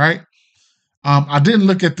quick, right? I didn't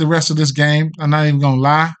look at the rest of this game. I'm not even going to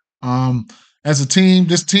lie. As a team,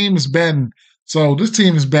 this team is batting. So this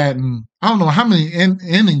team is batting. I don't know how many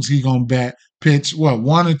innings he going to pitch. What,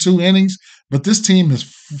 1 or 2 innings? But this team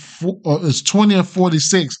is 20 or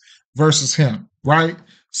 46 versus him, right?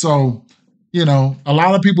 So, a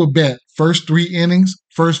lot of people bet first 3 innings,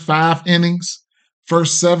 first 5 innings,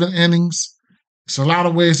 first 7 innings. It's a lot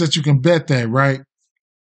of ways that you can bet that, right?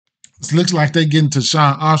 It looks like they getting to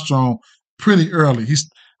Sean Armstrong pretty early.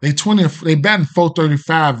 They batting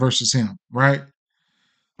 435 versus him, right?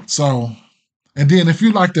 So, and then if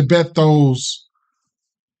you like to bet those,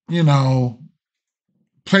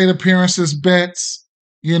 plate appearances bets,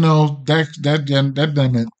 that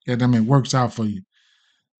works out for you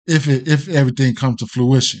if everything comes to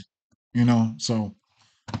fruition, So,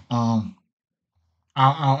 I'll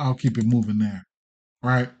keep it moving there,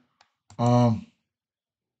 right?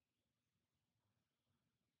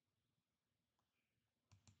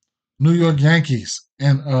 New York Yankees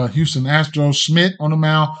and Houston Astros. Schmidt on the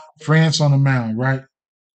mound, France on the mound, right?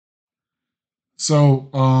 So,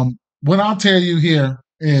 what I'll tell you here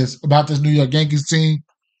is about this New York Yankees team.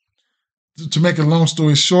 To make a long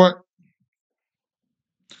story short,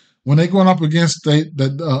 when they're going up against a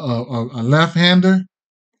left-hander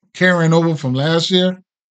carrying over from last year,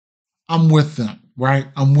 I'm with them, right?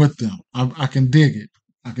 I'm with them. I can dig it.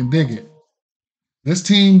 I can dig it. This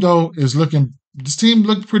team, though, this team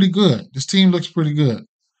looks pretty good.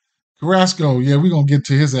 Carrasco, yeah, we're going to get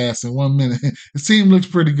to his ass in 1 minute. His team looks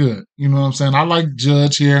pretty good. You know what I'm saying? I like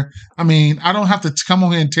Judge here. I mean, I don't have to come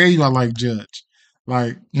on here and tell you I like Judge.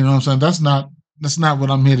 Like, you know what I'm saying? That's not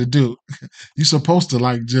what I'm here to do. You're supposed to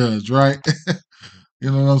like Judge, right?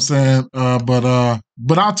 You know what I'm saying? But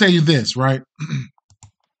I'll tell you this, right?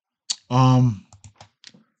 Um,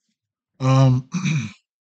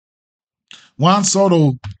 Juan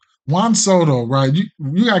Soto, right?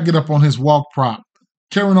 You gotta get up on his walk prop.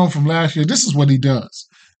 Carrying on from last year, this is what he does.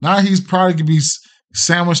 Now he's probably gonna be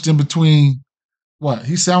sandwiched in between what?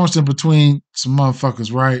 He's sandwiched in between some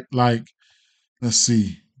motherfuckers, right? Like, let's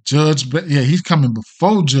see, Yeah, he's coming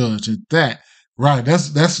before Judge at that. Right.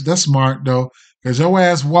 That's smart though. Cause your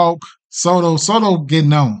ass walk Soto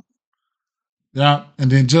getting on. Yeah.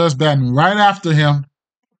 And then Judge batting right after him.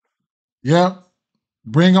 Yep.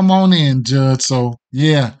 Bring him on in, Judge. So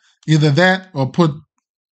yeah. Either that or put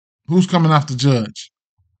who's coming after Judge?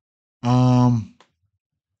 Um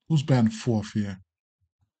who's batting fourth here?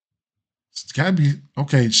 It's gotta be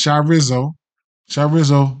okay, Shy Rizzo. Shy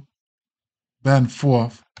Rizzo batting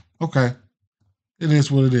fourth. Okay. It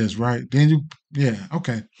is what it is, right? Then yeah,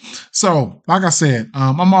 okay. So, like I said,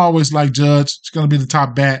 I'm always like Judge. It's gonna be the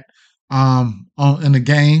top bat in the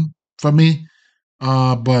game for me.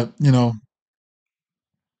 But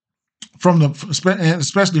from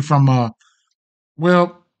especially from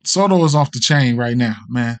well, Soto is off the chain right now,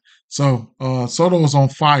 man. So Soto is on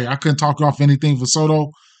fire. I couldn't talk off anything for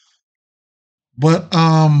Soto, but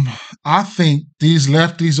I think these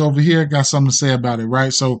lefties over here got something to say about it,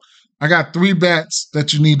 right? So I got three bats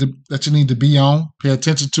that you need to be on, pay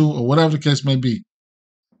attention to, or whatever the case may be.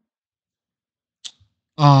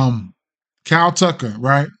 Um, Cal Tucker,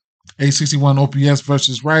 right? 861 OPS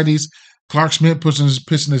versus righties. Clark Schmidt pitching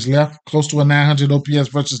his left, close to a 900 OPS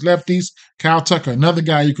versus lefties. Cal Tucker, another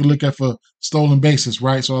guy you could look at for stolen bases,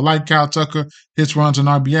 right? So I like Cal Tucker, hits, runs, and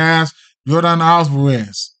RBIs. Jordan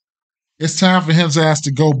Alvarez, it's time for his ass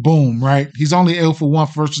to go boom, right? He's only 0 for 1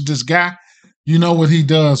 versus this guy. You know what he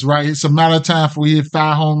does, right? It's a matter of time for he hit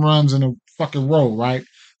 5 home runs in a fucking row, right?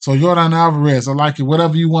 So Jordan Alvarez, I like it.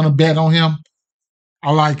 Whatever you want to bet on him,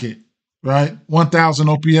 I like it, right? 1,000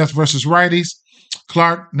 OPS versus righties.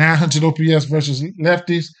 Clark, 900 OPS versus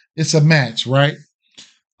lefties. It's a match, right?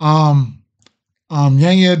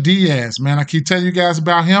 Yanya Diaz, man, I keep telling you guys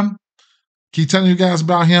about him.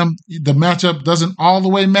 The matchup doesn't all the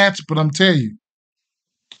way match, but I'm telling you,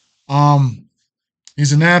 um,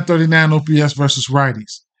 he's a 939 OPS versus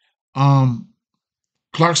righties.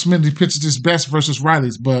 Clark Schmidt, he pitches his best versus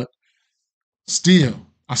righties, but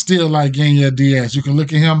I still like Yanya Diaz. You can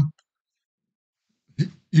look at him.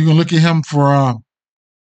 You can look at him for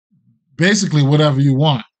basically whatever you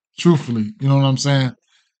want. Truthfully, you know what I'm saying.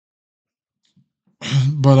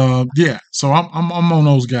 But yeah, so I'm on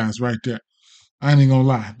those guys right there. I ain't gonna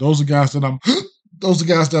lie. Those are guys that I'm. Those are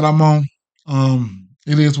guys that I'm on.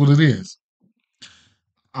 It is what it is.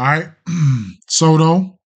 All right,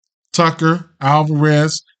 Soto, Tucker,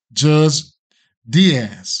 Alvarez, Judge,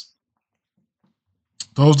 Diaz.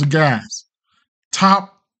 Those are guys.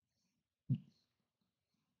 Top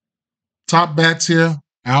bats here.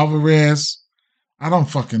 Alvarez. I don't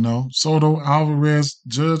fucking know. Soto, Alvarez,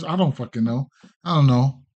 Judge. I don't fucking know. I don't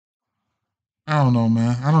know. I don't know,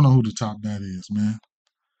 man. I don't know who the top bat is, man.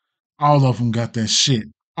 All of them got that shit.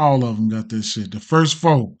 All of them got that shit. The first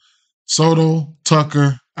four: Soto,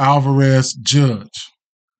 Tucker, Alvarez, Judge.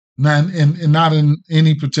 Not in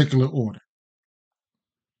any particular order.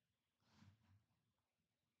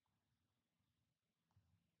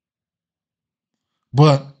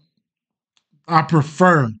 But I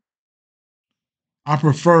prefer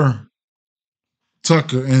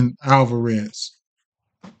Tucker and Alvarez.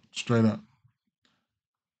 Straight up.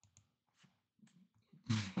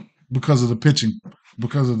 Because of the pitching.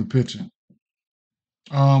 Because of the pitching.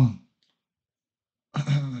 Um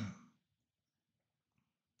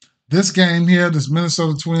This game here, this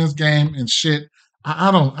Minnesota Twins game and shit, I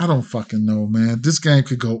don't fucking know, man. This game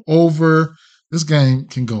could go over. This game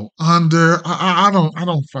can go under. I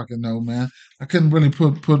don't fucking know, man. I couldn't really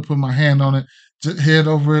put my hand on it, just head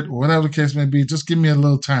over it, or whatever the case may be. Just give me a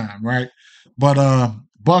little time, right? But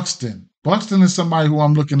Buxton is somebody who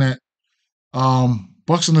I'm looking at.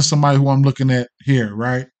 Buxton is somebody who I'm looking at here,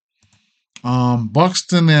 right?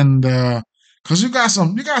 Buxton and because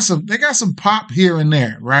they got some pop here and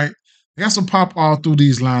there, right? They got some pop all through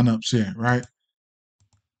these lineups here, right?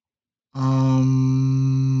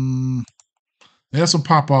 They got some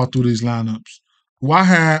pop all through these lineups.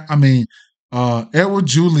 Edward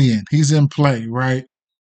Julian, he's in play, right?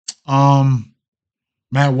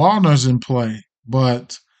 Matt Wallner's in play,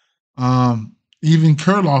 but even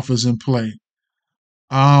Kurloff is in play.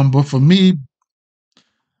 But for me,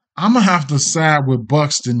 I'm gonna have to side with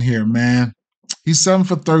Buxton here, man. He's 7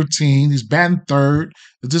 for 13. He's batting third.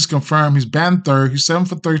 It's just confirmed he's batting third. He's 7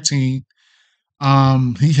 for 13.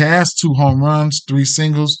 He has 2 home runs, 3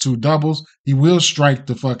 singles, 2 doubles. He will strike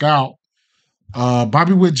the fuck out.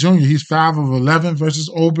 Bobby Witt Jr., he's 5 of 11 versus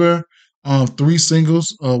Ober. 3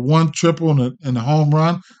 singles, 1 triple, and a home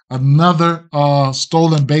run. Another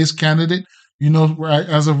stolen base candidate. You know,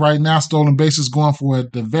 as of right now, stolen base is going for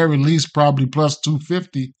at the very least probably plus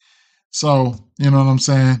 250. So, you know what I'm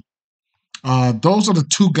saying? Those are the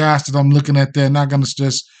 2 guys that I'm looking at there. Not going to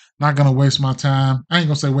just Not gonna waste my time. I ain't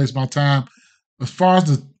gonna say waste my time. As far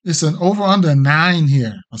as it's an over under 9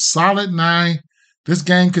 here, a solid 9. This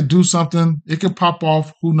game could do something. It could pop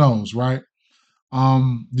off. Who knows, right?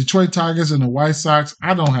 Detroit Tigers and the White Sox.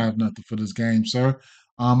 I don't have nothing for this game, sir.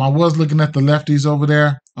 I was looking at the lefties over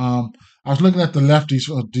there. I was looking at the lefties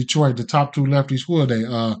for Detroit, the top two lefties. Who are they?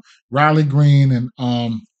 Riley Green and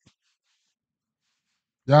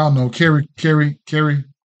y'all know Kerry.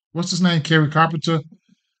 What's his name? Kerry Carpenter.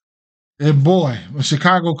 And boy, the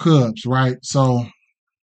Chicago Cubs, right? So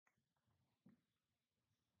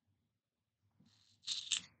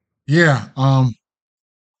yeah,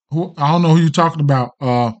 who I don't know who you're talking about.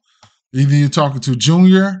 Either you're talking to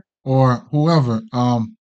Junior or whoever.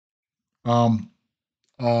 Um,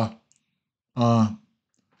 uh, uh,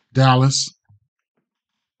 Dallas.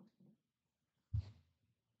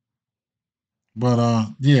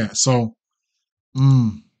 But yeah. So,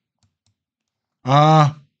 mm,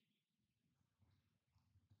 uh,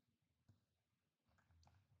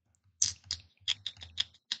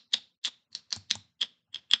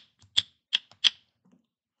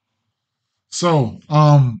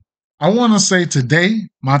 I want to say today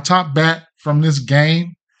my top bet from this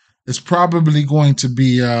game is probably going to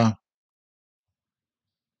be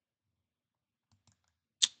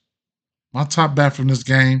my top bet from this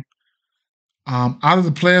game. Out of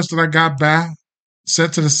the players that I got back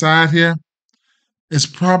set to the side here, it's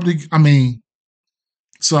probably. I mean,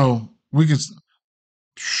 so we could.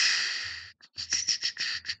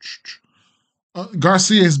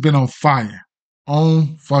 Garcia has been on fire,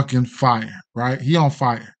 on fucking fire, right? He on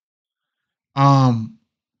fire. Um,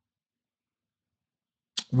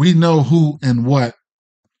 we know who and what.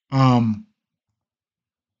 Um,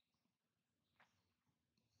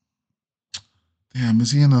 damn,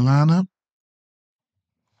 is he in the lineup?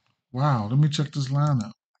 Wow, let me check this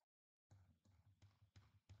lineup.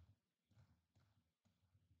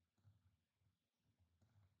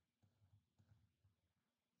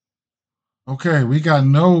 Okay, we got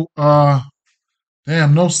no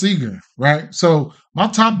Seager, right? So my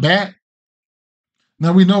top bat,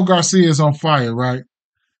 now we know Garcia is on fire, right?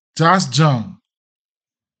 Josh Jung,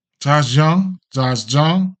 Josh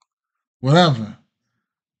Jung, whatever.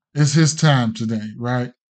 It's his time today,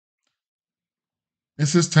 right?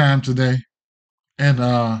 It's his time today. And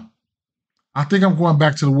I think I'm going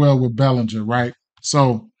back to the well with Bellinger, right?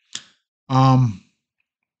 So um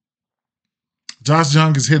Josh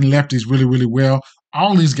Jung is hitting lefties really, really well.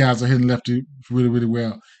 All these guys are hitting lefties really, really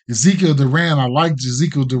well. Ezekiel Duran, I like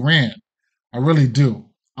Ezekiel Duran. I really do.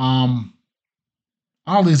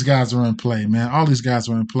 All these guys are in play, man. All these guys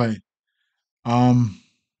are in play. Um,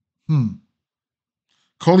 hmm.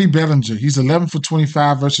 Cody Bellinger, he's 11 for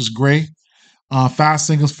 25 versus Gray. 5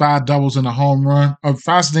 singles, 5 doubles, and a home run.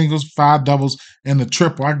 5 singles, 5 doubles, and a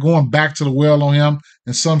triple. I'm going back to the well on him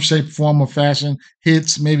in some shape, form, or fashion.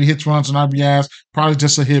 Hits, maybe hits, runs, and RBIs. Probably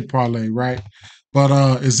just a hit parlay, right? But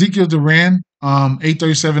Ezekiel Duran,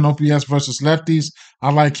 837 OPS versus lefties.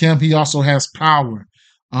 I like him. He also has power.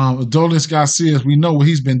 Adolis Garcia, we know what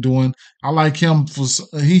he's been doing. I like him for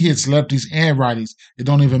he hits lefties and righties. It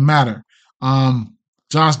don't even matter.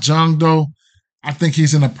 Josh Jung, though, I think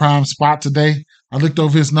he's in a prime spot today. I looked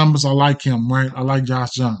over his numbers. I like him, right? I like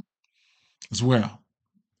Josh Jung as well.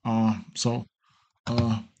 So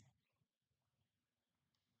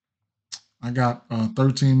I got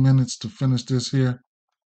 13 minutes to finish this here.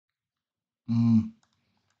 Mm,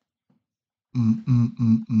 mm, mm,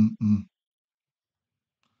 mm, mm, mm.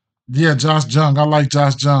 Yeah, Josh Jung. I like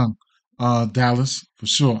Josh Jung, Dallas, for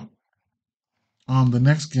sure. The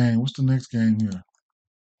next game, what's the next game here?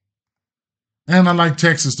 And I like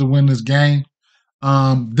Texas to win this game.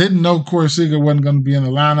 Didn't know Corey Seager wasn't going to be in the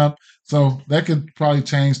lineup, so that could probably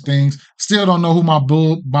change things. Still don't know who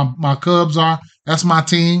my Cubs are. That's my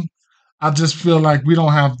team. I just feel like we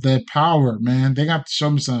don't have that power, man. They got to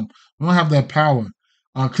show me something. We don't have that power.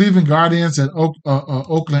 Cleveland Guardians and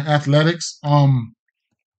Oakland Athletics. Um,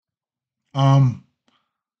 I'm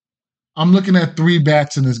looking at 3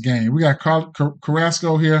 bats in this game. We got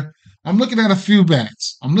Carrasco here. I'm looking at a few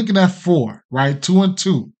bats. I'm looking at 4, right?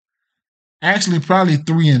 2-2. Actually, probably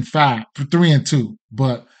 3-5, 3-2.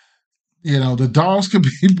 But the dogs could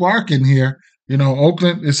be barking here.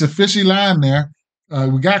 Oakland, it's a fishy line there.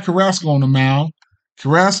 We got Carrasco on the mound.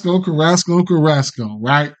 Carrasco,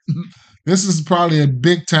 right? This is probably a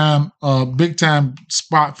big time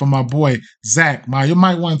spot for my boy Zach. You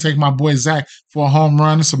might want to take my boy Zach for a home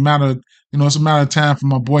run. It's a matter of time for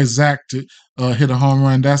my boy Zach to hit a home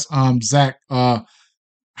run. That's Zach. I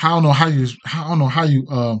don't know how you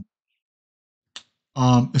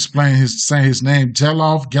explain saying his name,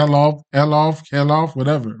 Geloff,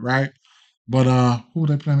 whatever, right? But who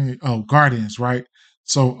they playing? Oh, Guardians, right?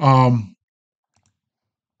 So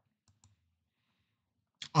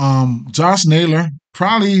Josh Naylor,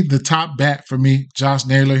 probably the top bat for me, Josh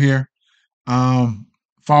Naylor here. Um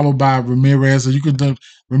Followed by Ramirez. Or you could do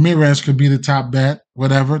Ramirez could be the top bat,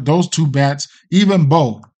 whatever. Those two bats, even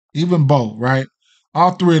Bo, right?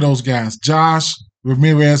 All three of those guys, Josh,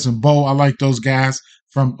 Ramirez, and Bo. I like those guys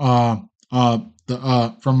from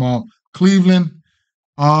the from Cleveland.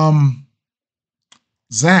 Um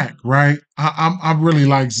Zach, right? I really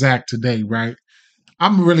like Zach today, right?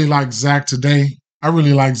 I'm really like Zach today. I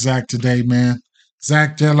really like Zach today, man.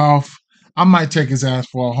 Zach Geloff. I might take his ass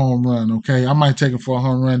for a home run, okay? I might take him for a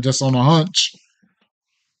home run just on a hunch.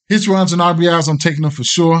 His runs and RBIs, I'm taking them for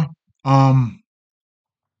sure. Um,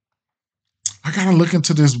 I gotta look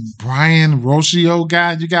into this Brian Rocio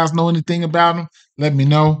guy. You guys know anything about him? Let me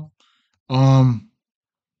know. Um,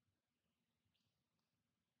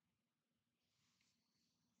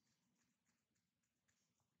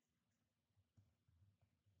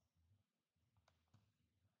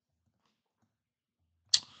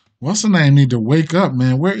 what's the name? Need to wake up,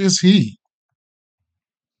 man. Where is he?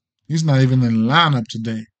 He's not even in the lineup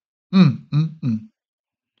today. Mm, mm, mm.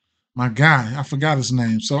 My guy, I forgot his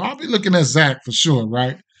name. So I'll be looking at Zach for sure,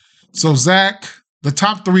 right? So Zach, the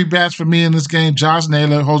top three bats for me in this game: Josh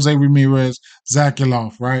Naylor, Jose Ramirez, Zach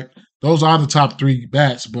Geloff, right? Those are the top three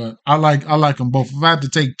bats, but I like them both. If I had to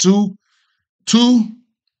take two,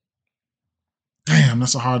 damn,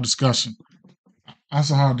 that's a hard discussion.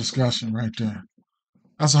 That's a hard discussion right there.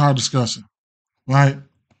 That's a hard discussion, right?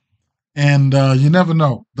 And you never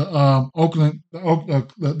know. The Oakland,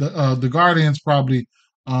 the Guardians probably,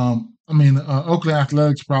 Oakland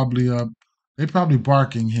Athletics probably, they probably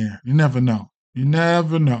barking here. You never know. You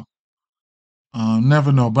never know.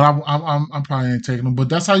 Never know. But I'm probably ain't taking them. But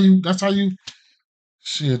that's how you. That's how you.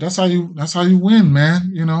 Shit. That's how you. That's how you win,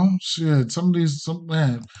 man. You know. Shit. Some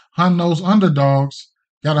man hunt those underdogs.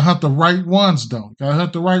 Got to hunt the right ones though. Got to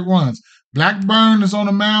hunt the right ones. Blackburn is on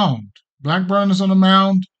the mound. Blackburn is on the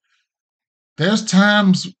mound. There's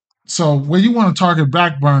times so where you want to target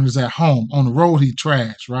Blackburn is at home. On the road, he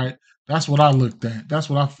trash, right? That's what I looked at. That's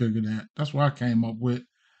what I figured at. That's what I came up with.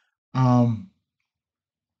 Um,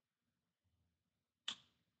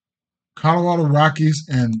 Colorado Rockies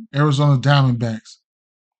and Arizona Diamondbacks.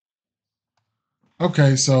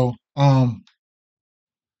 Okay, so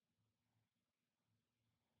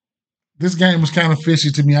this game was kind of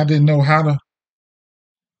fishy to me. I didn't know how to.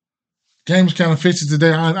 Game was kind of fishy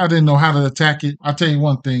today. I didn't know how to attack it. I'll tell you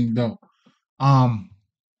one thing though. Um,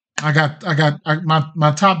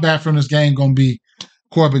 my top bat from this game gonna be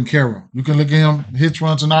Corbin Carroll. You can look at him, hits,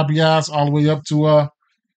 runs, and RBIs all the way up to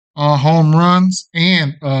home runs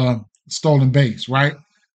and stolen base. Right,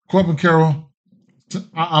 Corbin Carroll.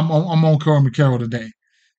 I'm on Corbin Carroll today,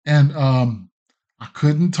 and I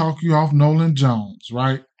couldn't talk you off Nolan Jones.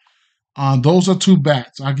 Right, those are two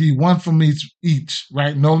bats. I'll give you one from each.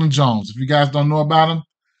 Right, Nolan Jones. If you guys don't know about him,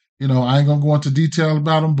 I ain't gonna go into detail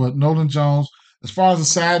about him, but Nolan Jones. As far as the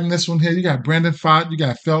side in this one here, you got Brandon Fott, you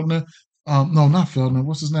got Feltner. No, not Feltner.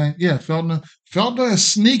 What's his name? Yeah, Feltner. Feltner is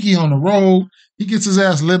sneaky on the road. He gets his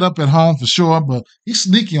ass lit up at home for sure, but he's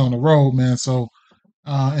sneaky on the road, man. So,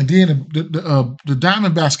 and then the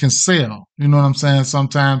Diamondbacks can sell. You know what I'm saying?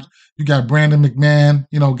 Sometimes you got Brandon McMahon.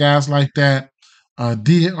 Guys like that.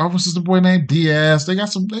 What's the boy name? Diaz. They got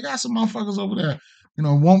some. They got some motherfuckers over there.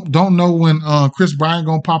 Don't know when Chris Bryant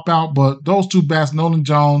gonna pop out, but those two bats, Nolan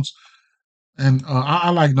Jones and I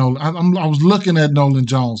like Nolan. I was looking at Nolan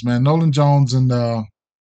Jones, man. Nolan Jones and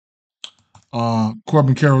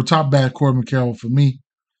Corbin Carroll, top bat Corbin Carroll for me.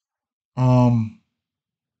 Um,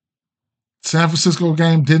 San Francisco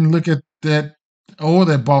game, didn't look at that, or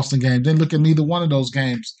that Boston game. Didn't look at neither one of those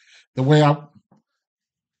games the way I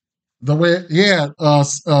the way, yeah,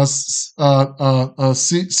 CJ.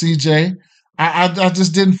 I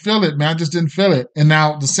just didn't feel it, man. I just didn't feel it. And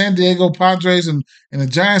now the San Diego Padres and the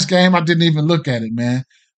Giants game, I didn't even look at it, man.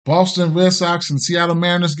 Boston Red Sox and Seattle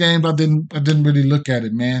Mariners games, I didn't really look at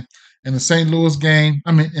it, man. And the St. Louis game,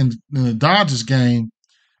 in the Dodgers game,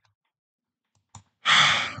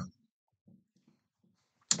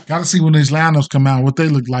 got to see when these lineups come out what they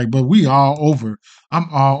look like. But we all over. I'm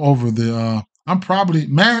all over the. I'm probably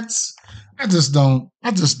Mats. I just don't.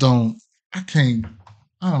 I can't.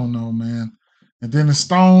 I don't know, man. And then the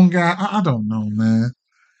Stone guy. I don't know, man.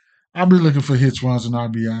 I'll be looking for hits, runs, and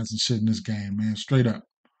RBIs and shit in this game, man. Straight up.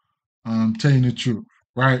 Telling the truth,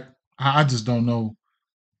 right? I just don't know.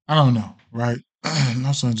 I don't know, right?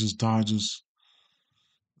 Los Angeles Dodgers.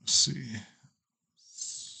 Let's see.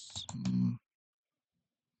 Mm.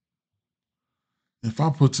 If I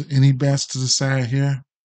put any bets to the side here,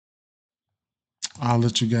 I'll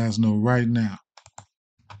let you guys know right now.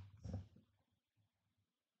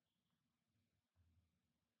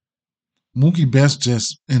 Mookie Betts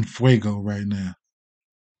just in fuego right now.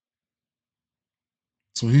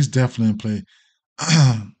 So he's definitely in play.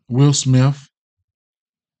 Will Smith,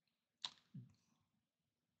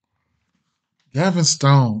 Gavin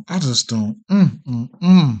Stone. I just don't.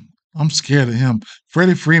 I'm scared of him.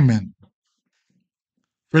 Freddie Freeman.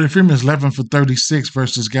 Freddie Freeman is 11 for 36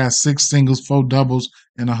 versus got 6 singles, 4 doubles,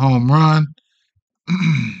 and a home run.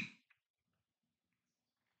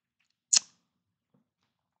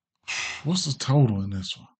 What's the total in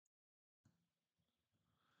this one?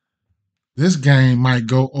 This game might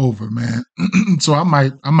go over, man. So I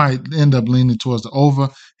might end up leaning towards the over.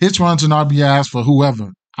 Hits, runs, and RBIs for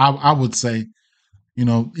whoever. I would say, at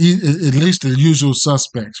least the usual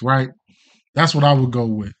suspects, right? That's what I would go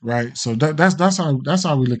with, right? So that's how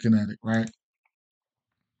we're looking at it, right?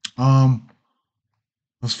 Um,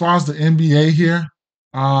 as far as the NBA here,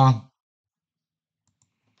 uh,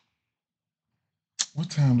 what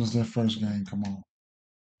time does that first game come on?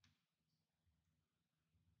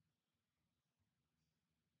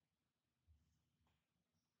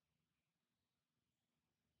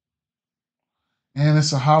 And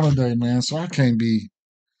it's a holiday, man, so I can't be.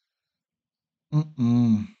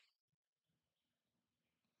 Mm-mm.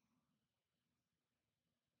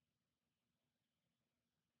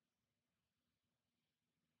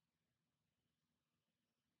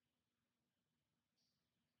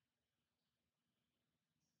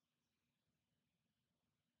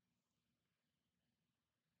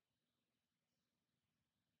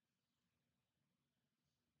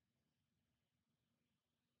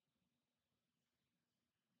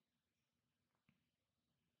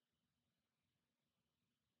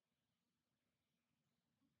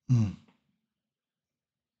 Mm.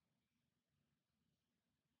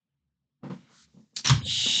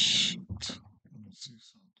 Shoot. Let me see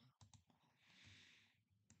something.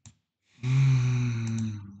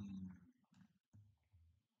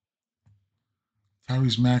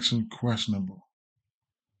 Tyrese Maxey questionable.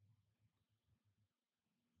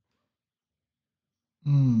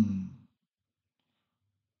 Hmm.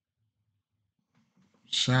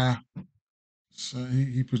 Shy. So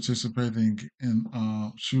he participated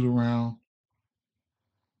in shoot around.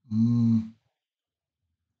 Mm.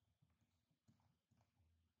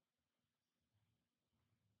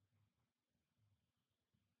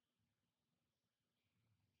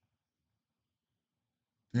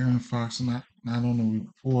 Darren Fox not on the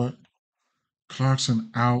report. Clarkson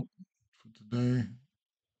out for today.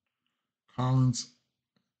 Collins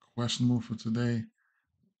questionable for today.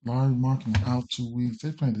 Laurie Markin out 2 weeks.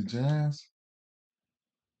 They played the Jazz.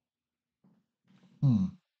 Hmm.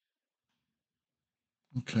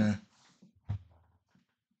 Okay.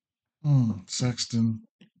 Sexton.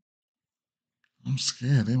 I'm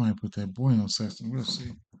scared they might put that boy on Sexton. We'll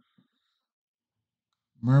see.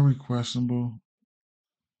 Murray questionable.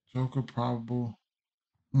 Joker probable.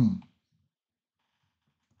 Hmm.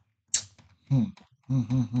 Hmm. Hmm.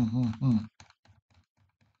 Hmm. Hmm. Hmm. Hmm.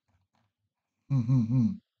 Hmm. Hmm. Hmm.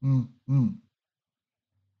 Hmm. Hmm.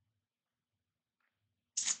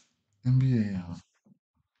 NBA, huh?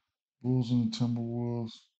 Bulls and the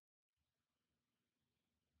Timberwolves.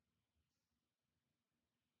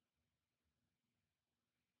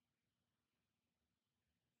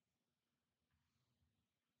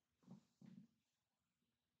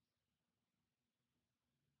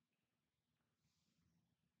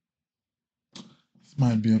 This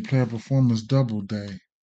might be a player performance double day.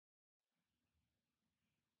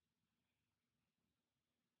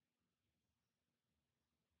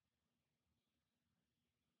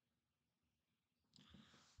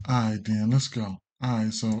 All right, then let's go. All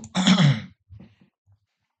right, so I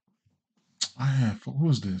have who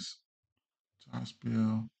is this? Josh Bill.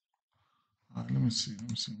 All right, let me see. Let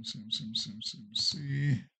me see. Let me see. Let me see. Let me see. Let me see. Let me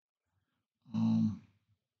see. Um,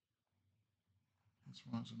 his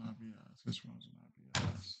runs and RBIs. His runs and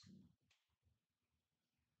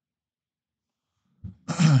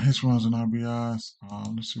RBIs. His runs and RBIs.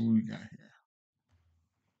 Let's see what we got here.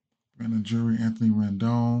 Brandon Jury, Anthony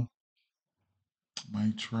Rendon,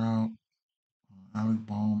 Mike Trout, Alec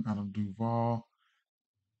Bohm, Adam Duvall.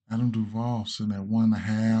 Adam Duvall sitting at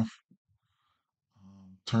 1.5.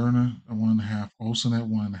 Turner at 1.5. Olsen at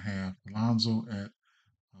 1.5. Alonso at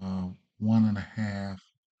 1.5.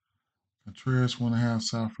 Contreras 1.5.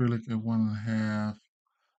 South Frelick at 1.5.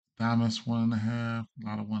 Damas 1.5. A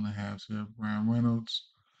lot of 1.5s here. Brian Reynolds.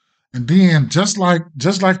 And then just like the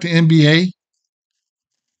NBA,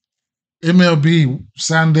 MLB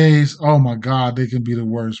Sundays, oh my God, they can be the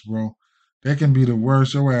worst, bro. They can be the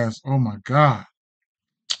worst. Your ass, oh my God.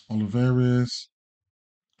 Olivares,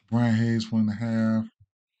 Brian Hayes, 1.5.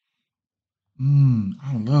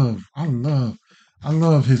 I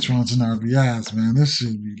love hit runs and RBIs, man. This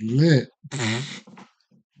should be lit.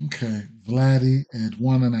 Okay, Vladdy at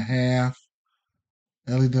 1.5.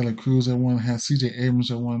 Ellie De La Cruz at 1.5. CJ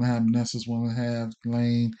Abrams at 1.5. Nessus 1.5.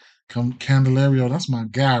 Lane, Candelario. That's my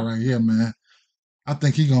guy right here, man. I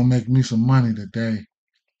think he gonna make me some money today.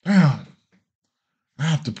 Damn, I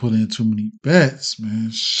have to put in too many bets, man.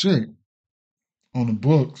 Shit, on the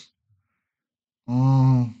books.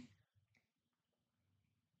 Um,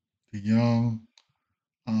 the Young,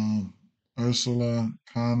 um, Ursula,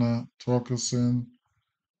 Kana, Torkelson.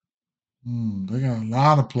 They got a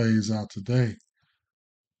lot of plays out today.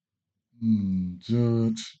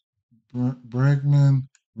 Judge, Bregman,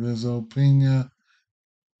 Rizzo, Pena,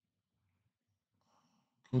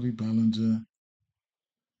 Cody Bellinger,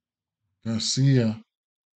 Garcia,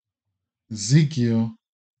 Ezekiel.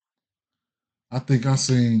 I think I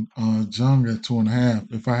seen Jung at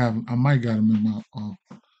 2.5. If I haven't, I might got him in my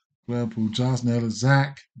grab pool. Josh Naylor,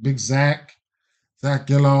 Zach, Big Zach, Zach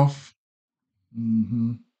Geloff.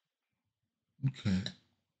 Mm-hmm. Okay.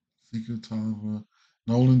 Ezekiel Tolliver,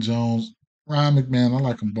 Nolan Jones, Ryan McMahon. I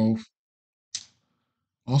like them both.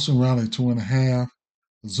 Austin Riley 2.5.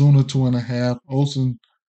 Zuna 2.5. Olsen,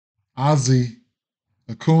 Ozzy,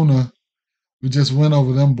 Acuna. We just went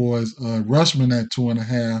over them boys. Rushman at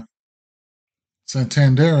 2.5.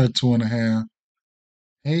 Santander at 2.5.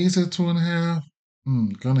 Hayes at 2.5.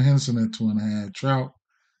 Gunnar Henderson at 2.5. Trout,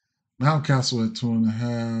 Mountcastle at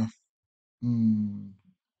 2.5.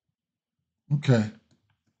 Okay.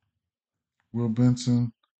 Will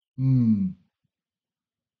Benson. Mm,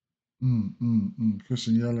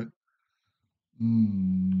 Christian Yelich.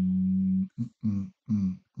 Mm, mm, mm,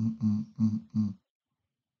 mm, mm, mm, mm, mm.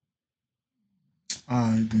 All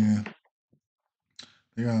right, then.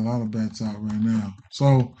 They got a lot of bets out right now.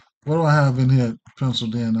 So, what do I have in here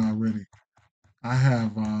penciled in already? I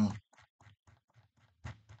have I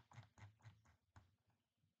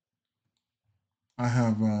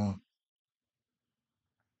have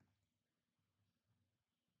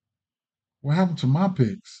what happened to my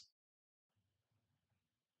picks?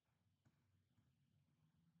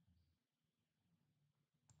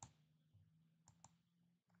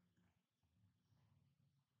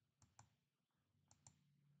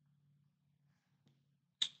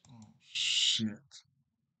 Oh shit.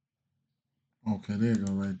 Okay, there you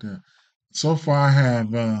go right there. So far I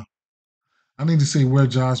have I need to see where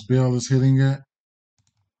Josh Bell is hitting at.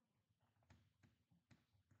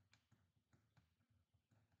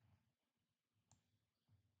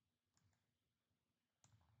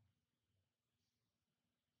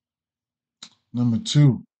 Number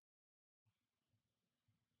 2.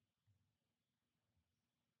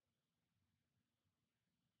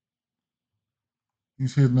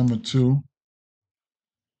 He's hit number 2.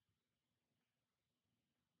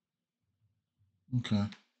 Okay.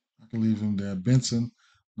 I can leave him there. Benson,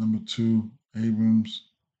 number 2. Abrams.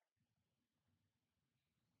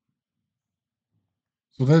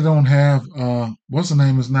 So they don't have what's the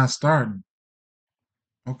name is not starting.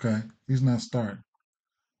 Okay. He's not starting.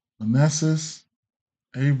 Manassas,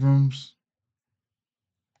 Abrams.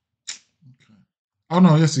 Okay. Oh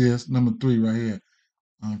no, yes he is. Number 3 right here.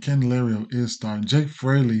 Candelario is starting. Jake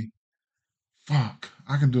Fraley. Fuck.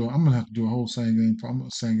 I can do it. I'm gonna have to do a whole same game. I'm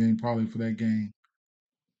gonna same game probably for that game.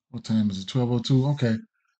 What time is it? 12:02. Okay.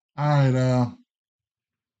 All right.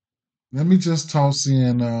 Let me just toss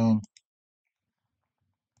in.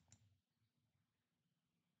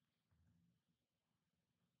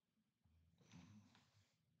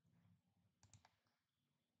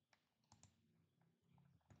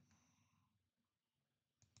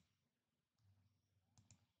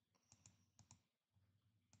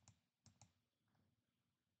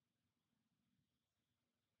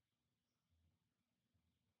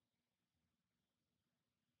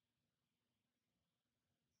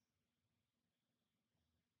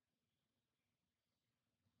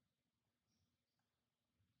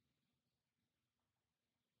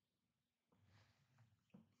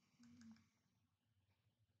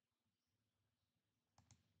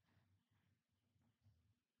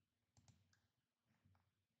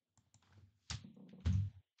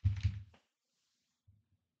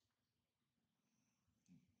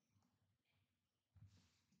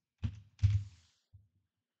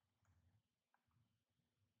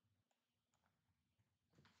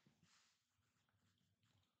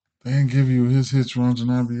 They didn't give you his hits, runs,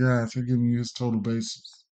 and RBIs. They're giving you his total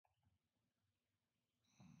bases.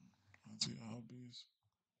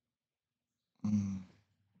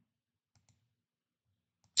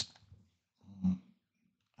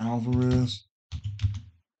 Alvarez.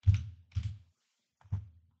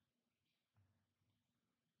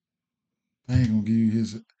 They ain't gonna give you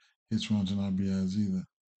his runs and RBIs either.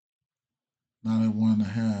 Not at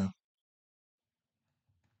 1.5.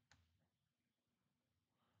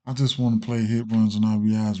 I just want to play hit runs and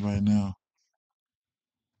RBIs right now.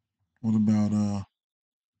 What about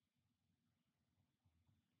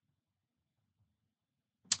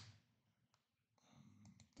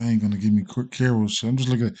they ain't gonna give me quick Carroll. So I'm just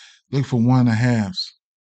look for 1.5s.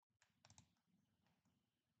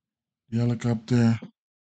 Yelich up there.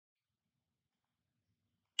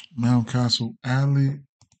 Mountcastle Alley.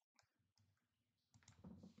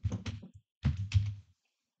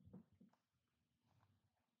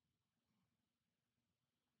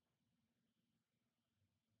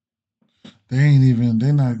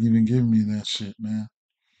 They're not even giving me that shit, man.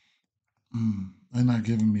 They're not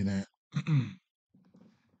giving me that.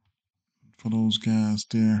 For those guys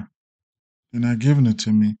there. They're not giving it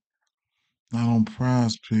to me. Not on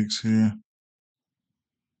prize picks here.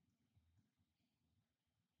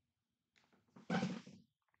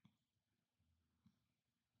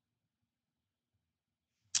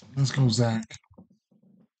 Let's go, Zach.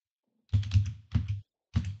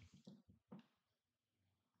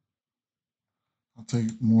 I'll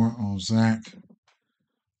take more on Zach.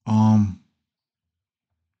 Um,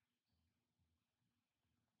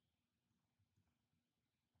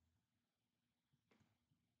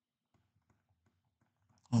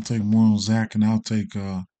 I'll take more on Zach, and I'll take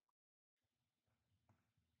do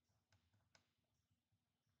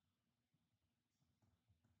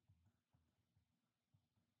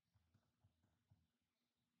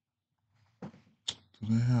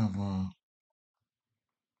they have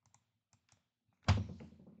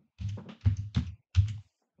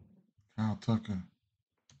Kyle Tucker?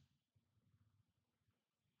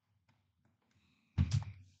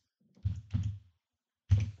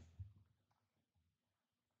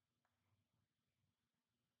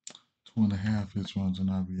 Two and a half hits, runs, and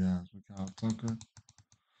RBIs with Kyle Tucker.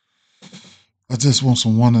 I just want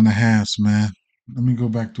some 1.5s, man. Let me go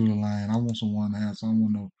back through the line. I want some 1.5s. I don't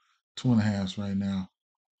want no 2.5s right now.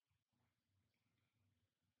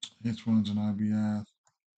 Hits, runs, and RBIs.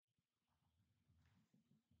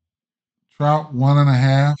 Trout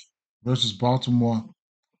 1.5 versus Baltimore.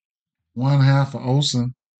 1.5 for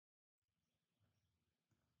Olsen.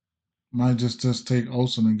 Might just take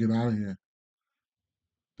Olsen and get out of here.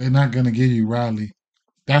 They're not gonna give you Riley.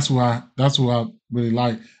 That's who I really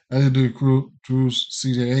like. They do Cruz,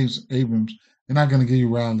 CJ Abrams. They're not gonna give you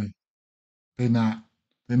Riley. They're not.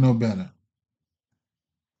 They know better.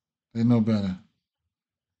 They know better.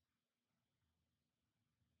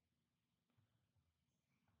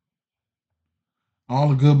 All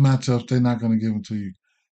the good matchups, they're not gonna give them to you.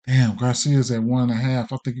 Damn, Garcia's at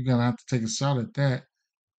 1.5. I think you're gonna have to take a shot at that.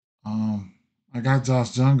 Um, I got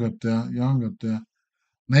Josh Young up there.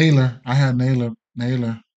 Naylor. I had Naylor.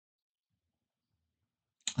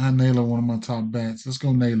 I had Naylor, one of my top bats. Let's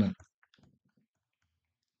go Naylor.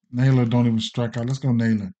 Naylor don't even strike out. Let's go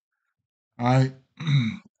Naylor. All right.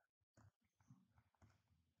 I'm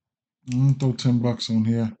gonna throw $10 on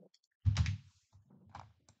here.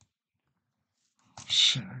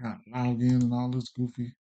 Shit, I got log in and all this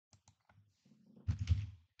goofy.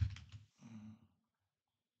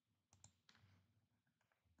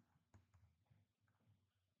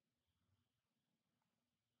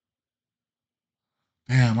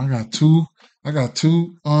 Damn, I got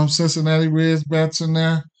two Cincinnati Reds bats in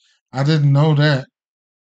there. I didn't know that.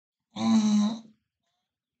 Uh,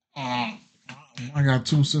 uh, I got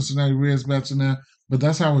two Cincinnati Reds bats in there. But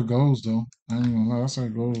that's how it goes though. I ain't gonna lie, that's how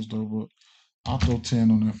it goes though. But I'll throw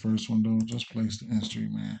 10 on that first one though. Just place the entry,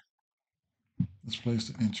 man. Let's place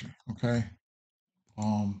the entry. Okay.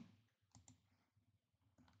 Um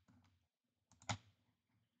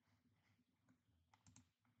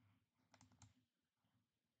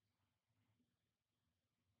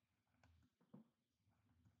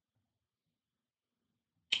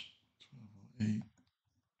 8.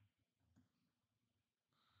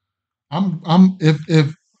 I'm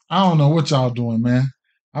if I don't know what y'all doing, man.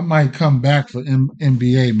 I might come back for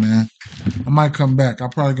NBA, man. I might come back. I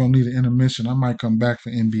probably gonna need an intermission. I might come back for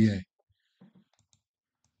NBA.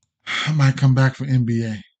 I might come back for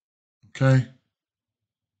NBA. Okay.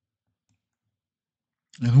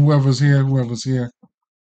 And whoever's here.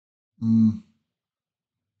 Mm,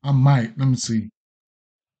 I might. Let me see.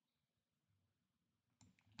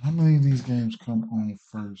 How many of these games come on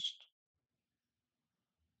first?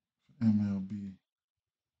 MLB.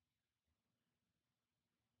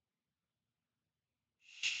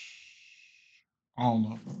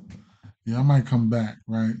 All of them. Yeah, I might come back,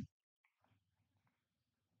 right?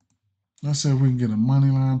 Let's say if we can get a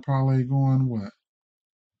money line parlay going. What?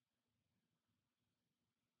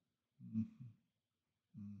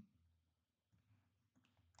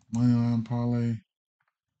 Money line parlay.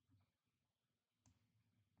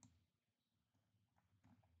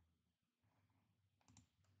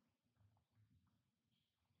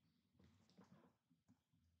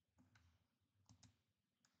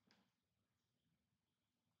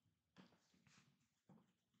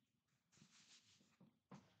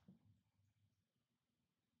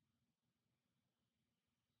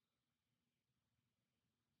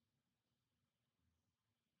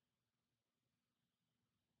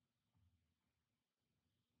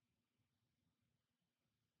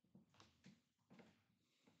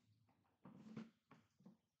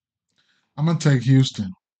 I'm gonna take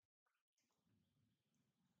Houston.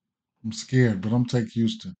 I'm scared, but I'm gonna take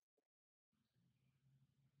Houston.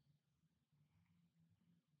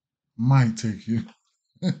 Might take you.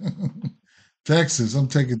 Texas. I'm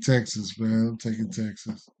taking Texas, man. I'm taking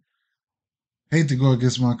Texas. Hate to go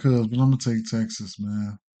against my Cubs, but I'm gonna take Texas,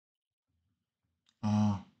 man.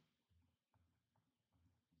 Uh,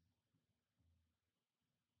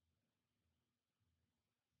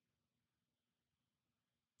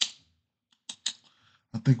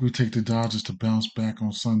 I think we take the Dodgers to bounce back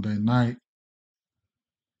on Sunday night.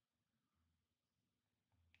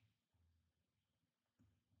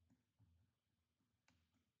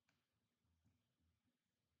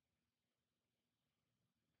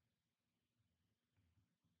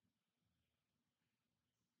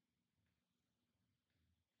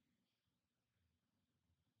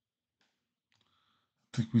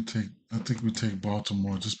 I think we take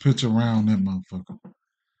Baltimore. Just pitch around that motherfucker.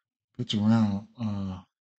 Pitch around.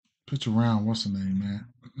 Pitch around. What's the name, man?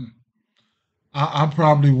 I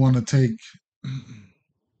probably want to take.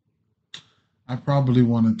 I probably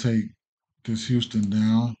want to take this Houston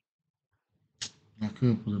down. I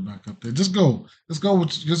could put it back up there. Just go. Just go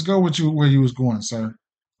with you where you was going, sir.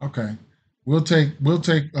 Okay. We'll take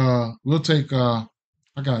I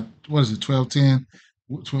got what is it, 12-10,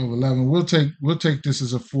 12-11. We'll take this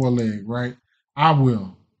as a four leg, right? I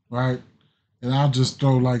will, right? And I'll just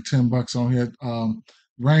throw like $10 on here.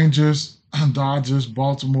 Rangers, Dodgers,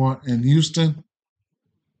 Baltimore, and Houston.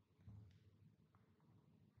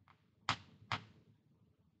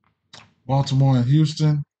 Baltimore and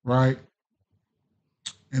Houston, right?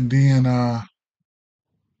 And then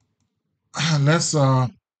let's uh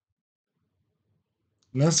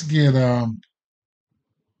let's get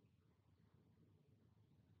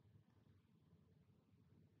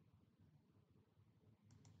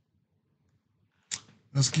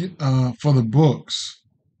for the books.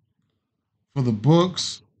 For the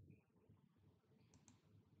books,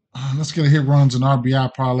 let's get a hit runs and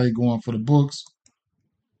RBI parlay going for the books.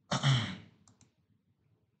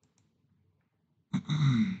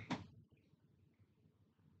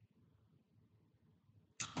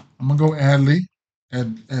 I'm gonna go Adley at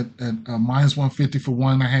minus 150 for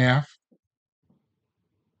 1.5.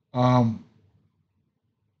 Um,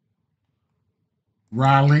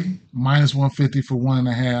 Riley minus 150 for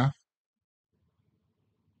 1.5.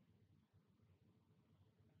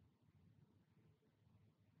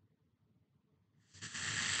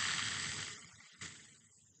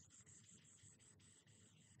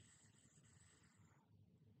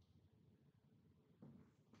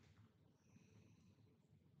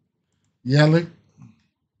 Yelich,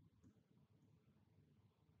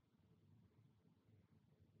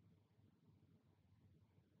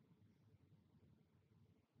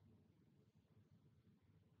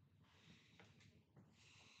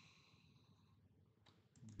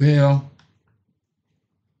 Bell,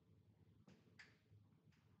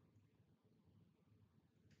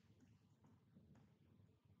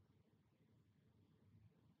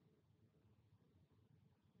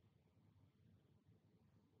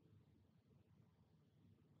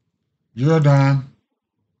 Jordan.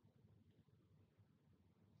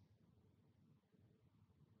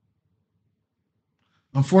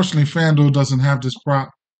 Unfortunately, FanDuel doesn't have this prop.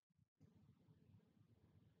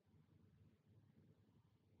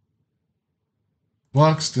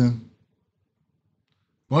 Buxton,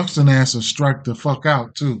 Buxton has to strike the fuck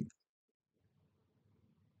out too.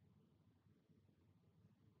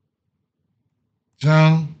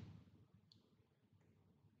 John,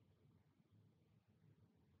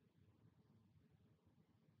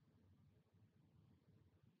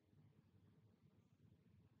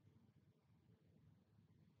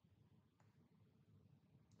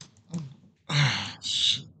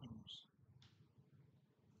 shit.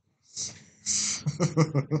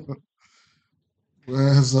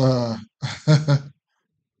 Whereas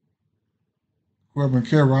Corbin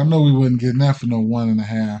Carroll, I know we wasn't getting that for no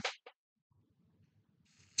 1.5.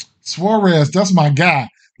 Suarez, that's my guy.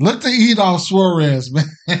 Look to eat off Suarez, man.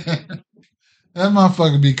 That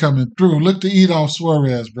motherfucker be coming through. Look to eat off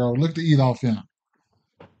Suarez, bro. Look to eat off him.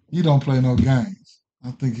 He don't play no games.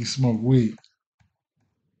 I think he smoked weed.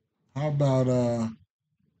 How about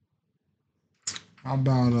how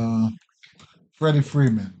about Freddie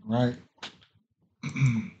Freeman, right?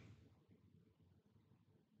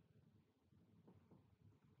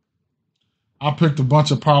 I picked a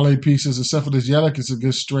bunch of parlay pieces, except for this Yelich is a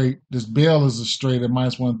good straight. This Bell is a straight at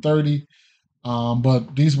minus 130.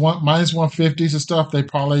 But these minus 150s and stuff, they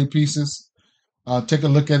parlay pieces. Take a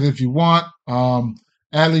look at it if you want.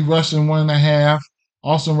 Adley Rushing 1.5,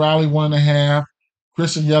 Austin Riley 1.5,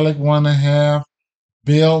 Christian Yelich 1.5,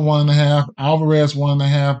 Bell 1.5, Alvarez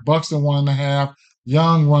 1.5, Buxton 1.5,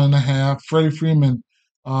 Young 1.5, Freddie Freeman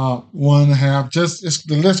 1.5.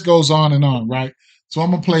 The list goes on and on, right? So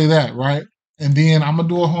I'm gonna play that, right? And then I'm gonna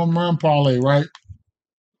do a home run parlay, right?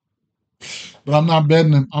 But I'm not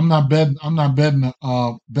betting them. I'm not betting. I'm not betting.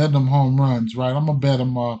 Betting them home runs, right? I'm gonna bet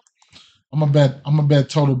them. I'm gonna bet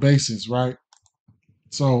total bases, right?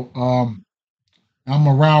 So I'm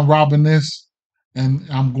a round robin this, and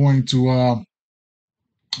I'm going to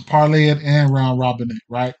parlay it and round robin it,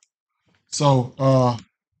 right? So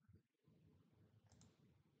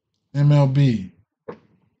MLB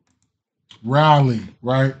Raleigh,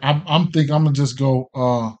 right? I'm thinking I'm gonna just go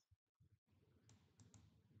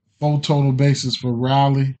full total bases for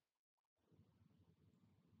Raleigh.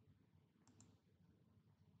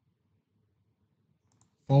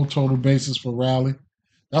 Full total bases for Raleigh.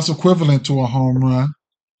 That's equivalent to a home run.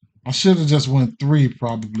 I should have just went three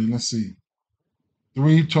probably. Let's see.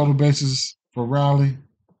 Three total bases for Raleigh.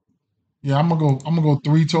 Yeah, I'm gonna go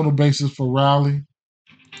three total bases for Raleigh.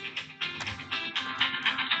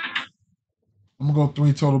 I'm gonna go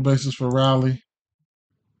three total bases for Raleigh.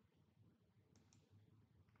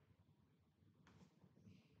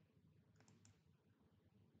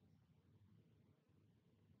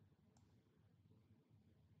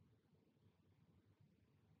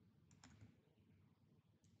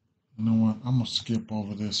 You know what? I'm gonna skip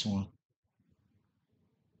over this one.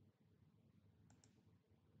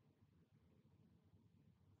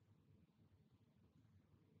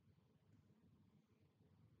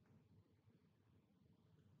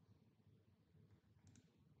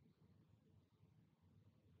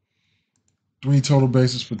 Three total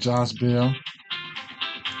bases for Josh Bell.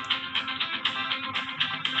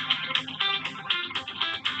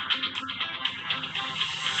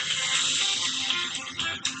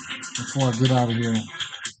 Before I get out of here.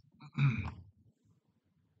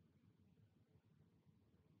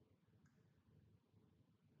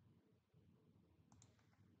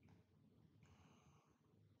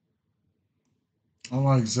 I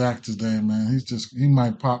like Zach today, man. He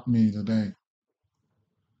might pop me today.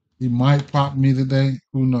 He might pop me today.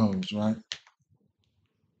 Who knows, right?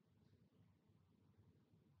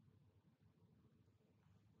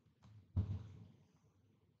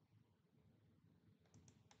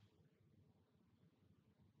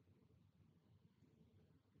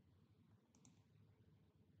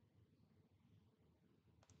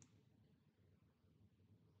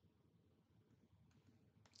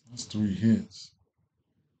 That's three hits.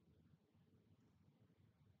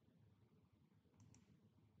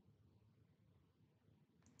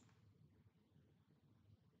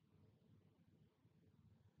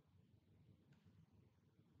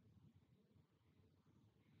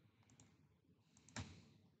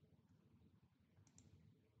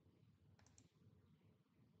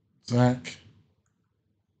 Zach.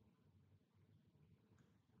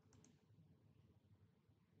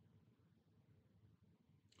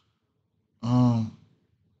 Um,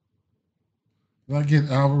 did I get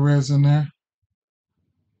Alvarez in there?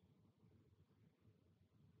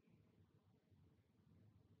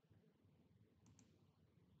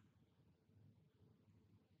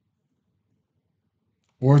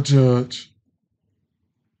 Or Judge?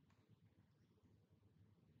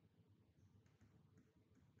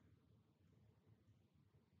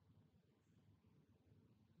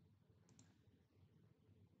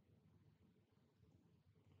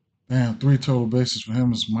 Damn, three total bases for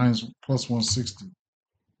him is minus plus 160.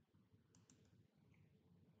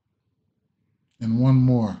 And one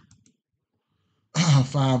more.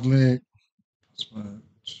 Five leg.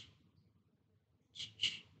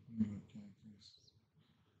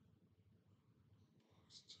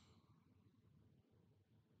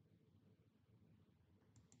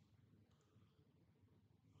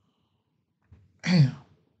 Damn.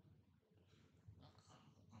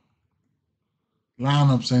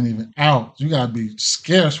 Lineups ain't even out. You gotta be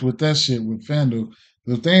scarce with that shit with FanDuel.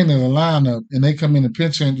 If they ain't in the lineup and they come in and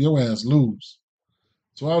pinch in, your ass lose.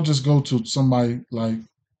 So I'll just go to somebody like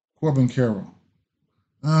Corbin Carroll.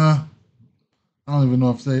 I don't even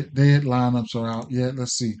know if they lineups are out yet.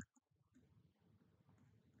 Let's see.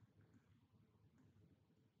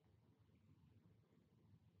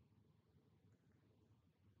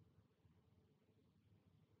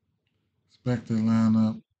 Expected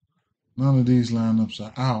lineup. None of these lineups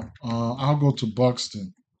are out. I'll go to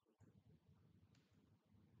Buxton.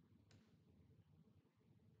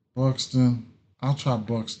 Buxton. I'll try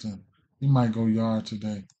Buxton. He might go yard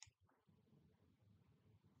today.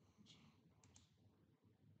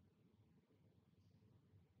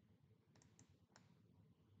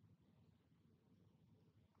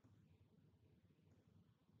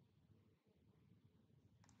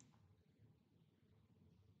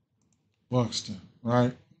 Buxton,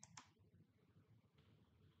 right?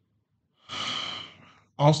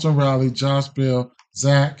 Austin Riley, Josh Bell,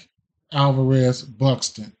 Zach Alvarez,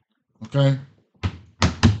 Buxton. Okay?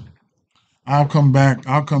 I'll come back.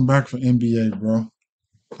 I'll come back for NBA, bro.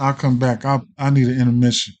 I'll come back. I need an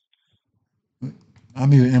intermission. I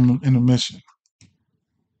need an intermission.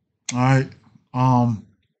 All right.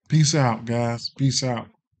 Peace out, guys. Peace out.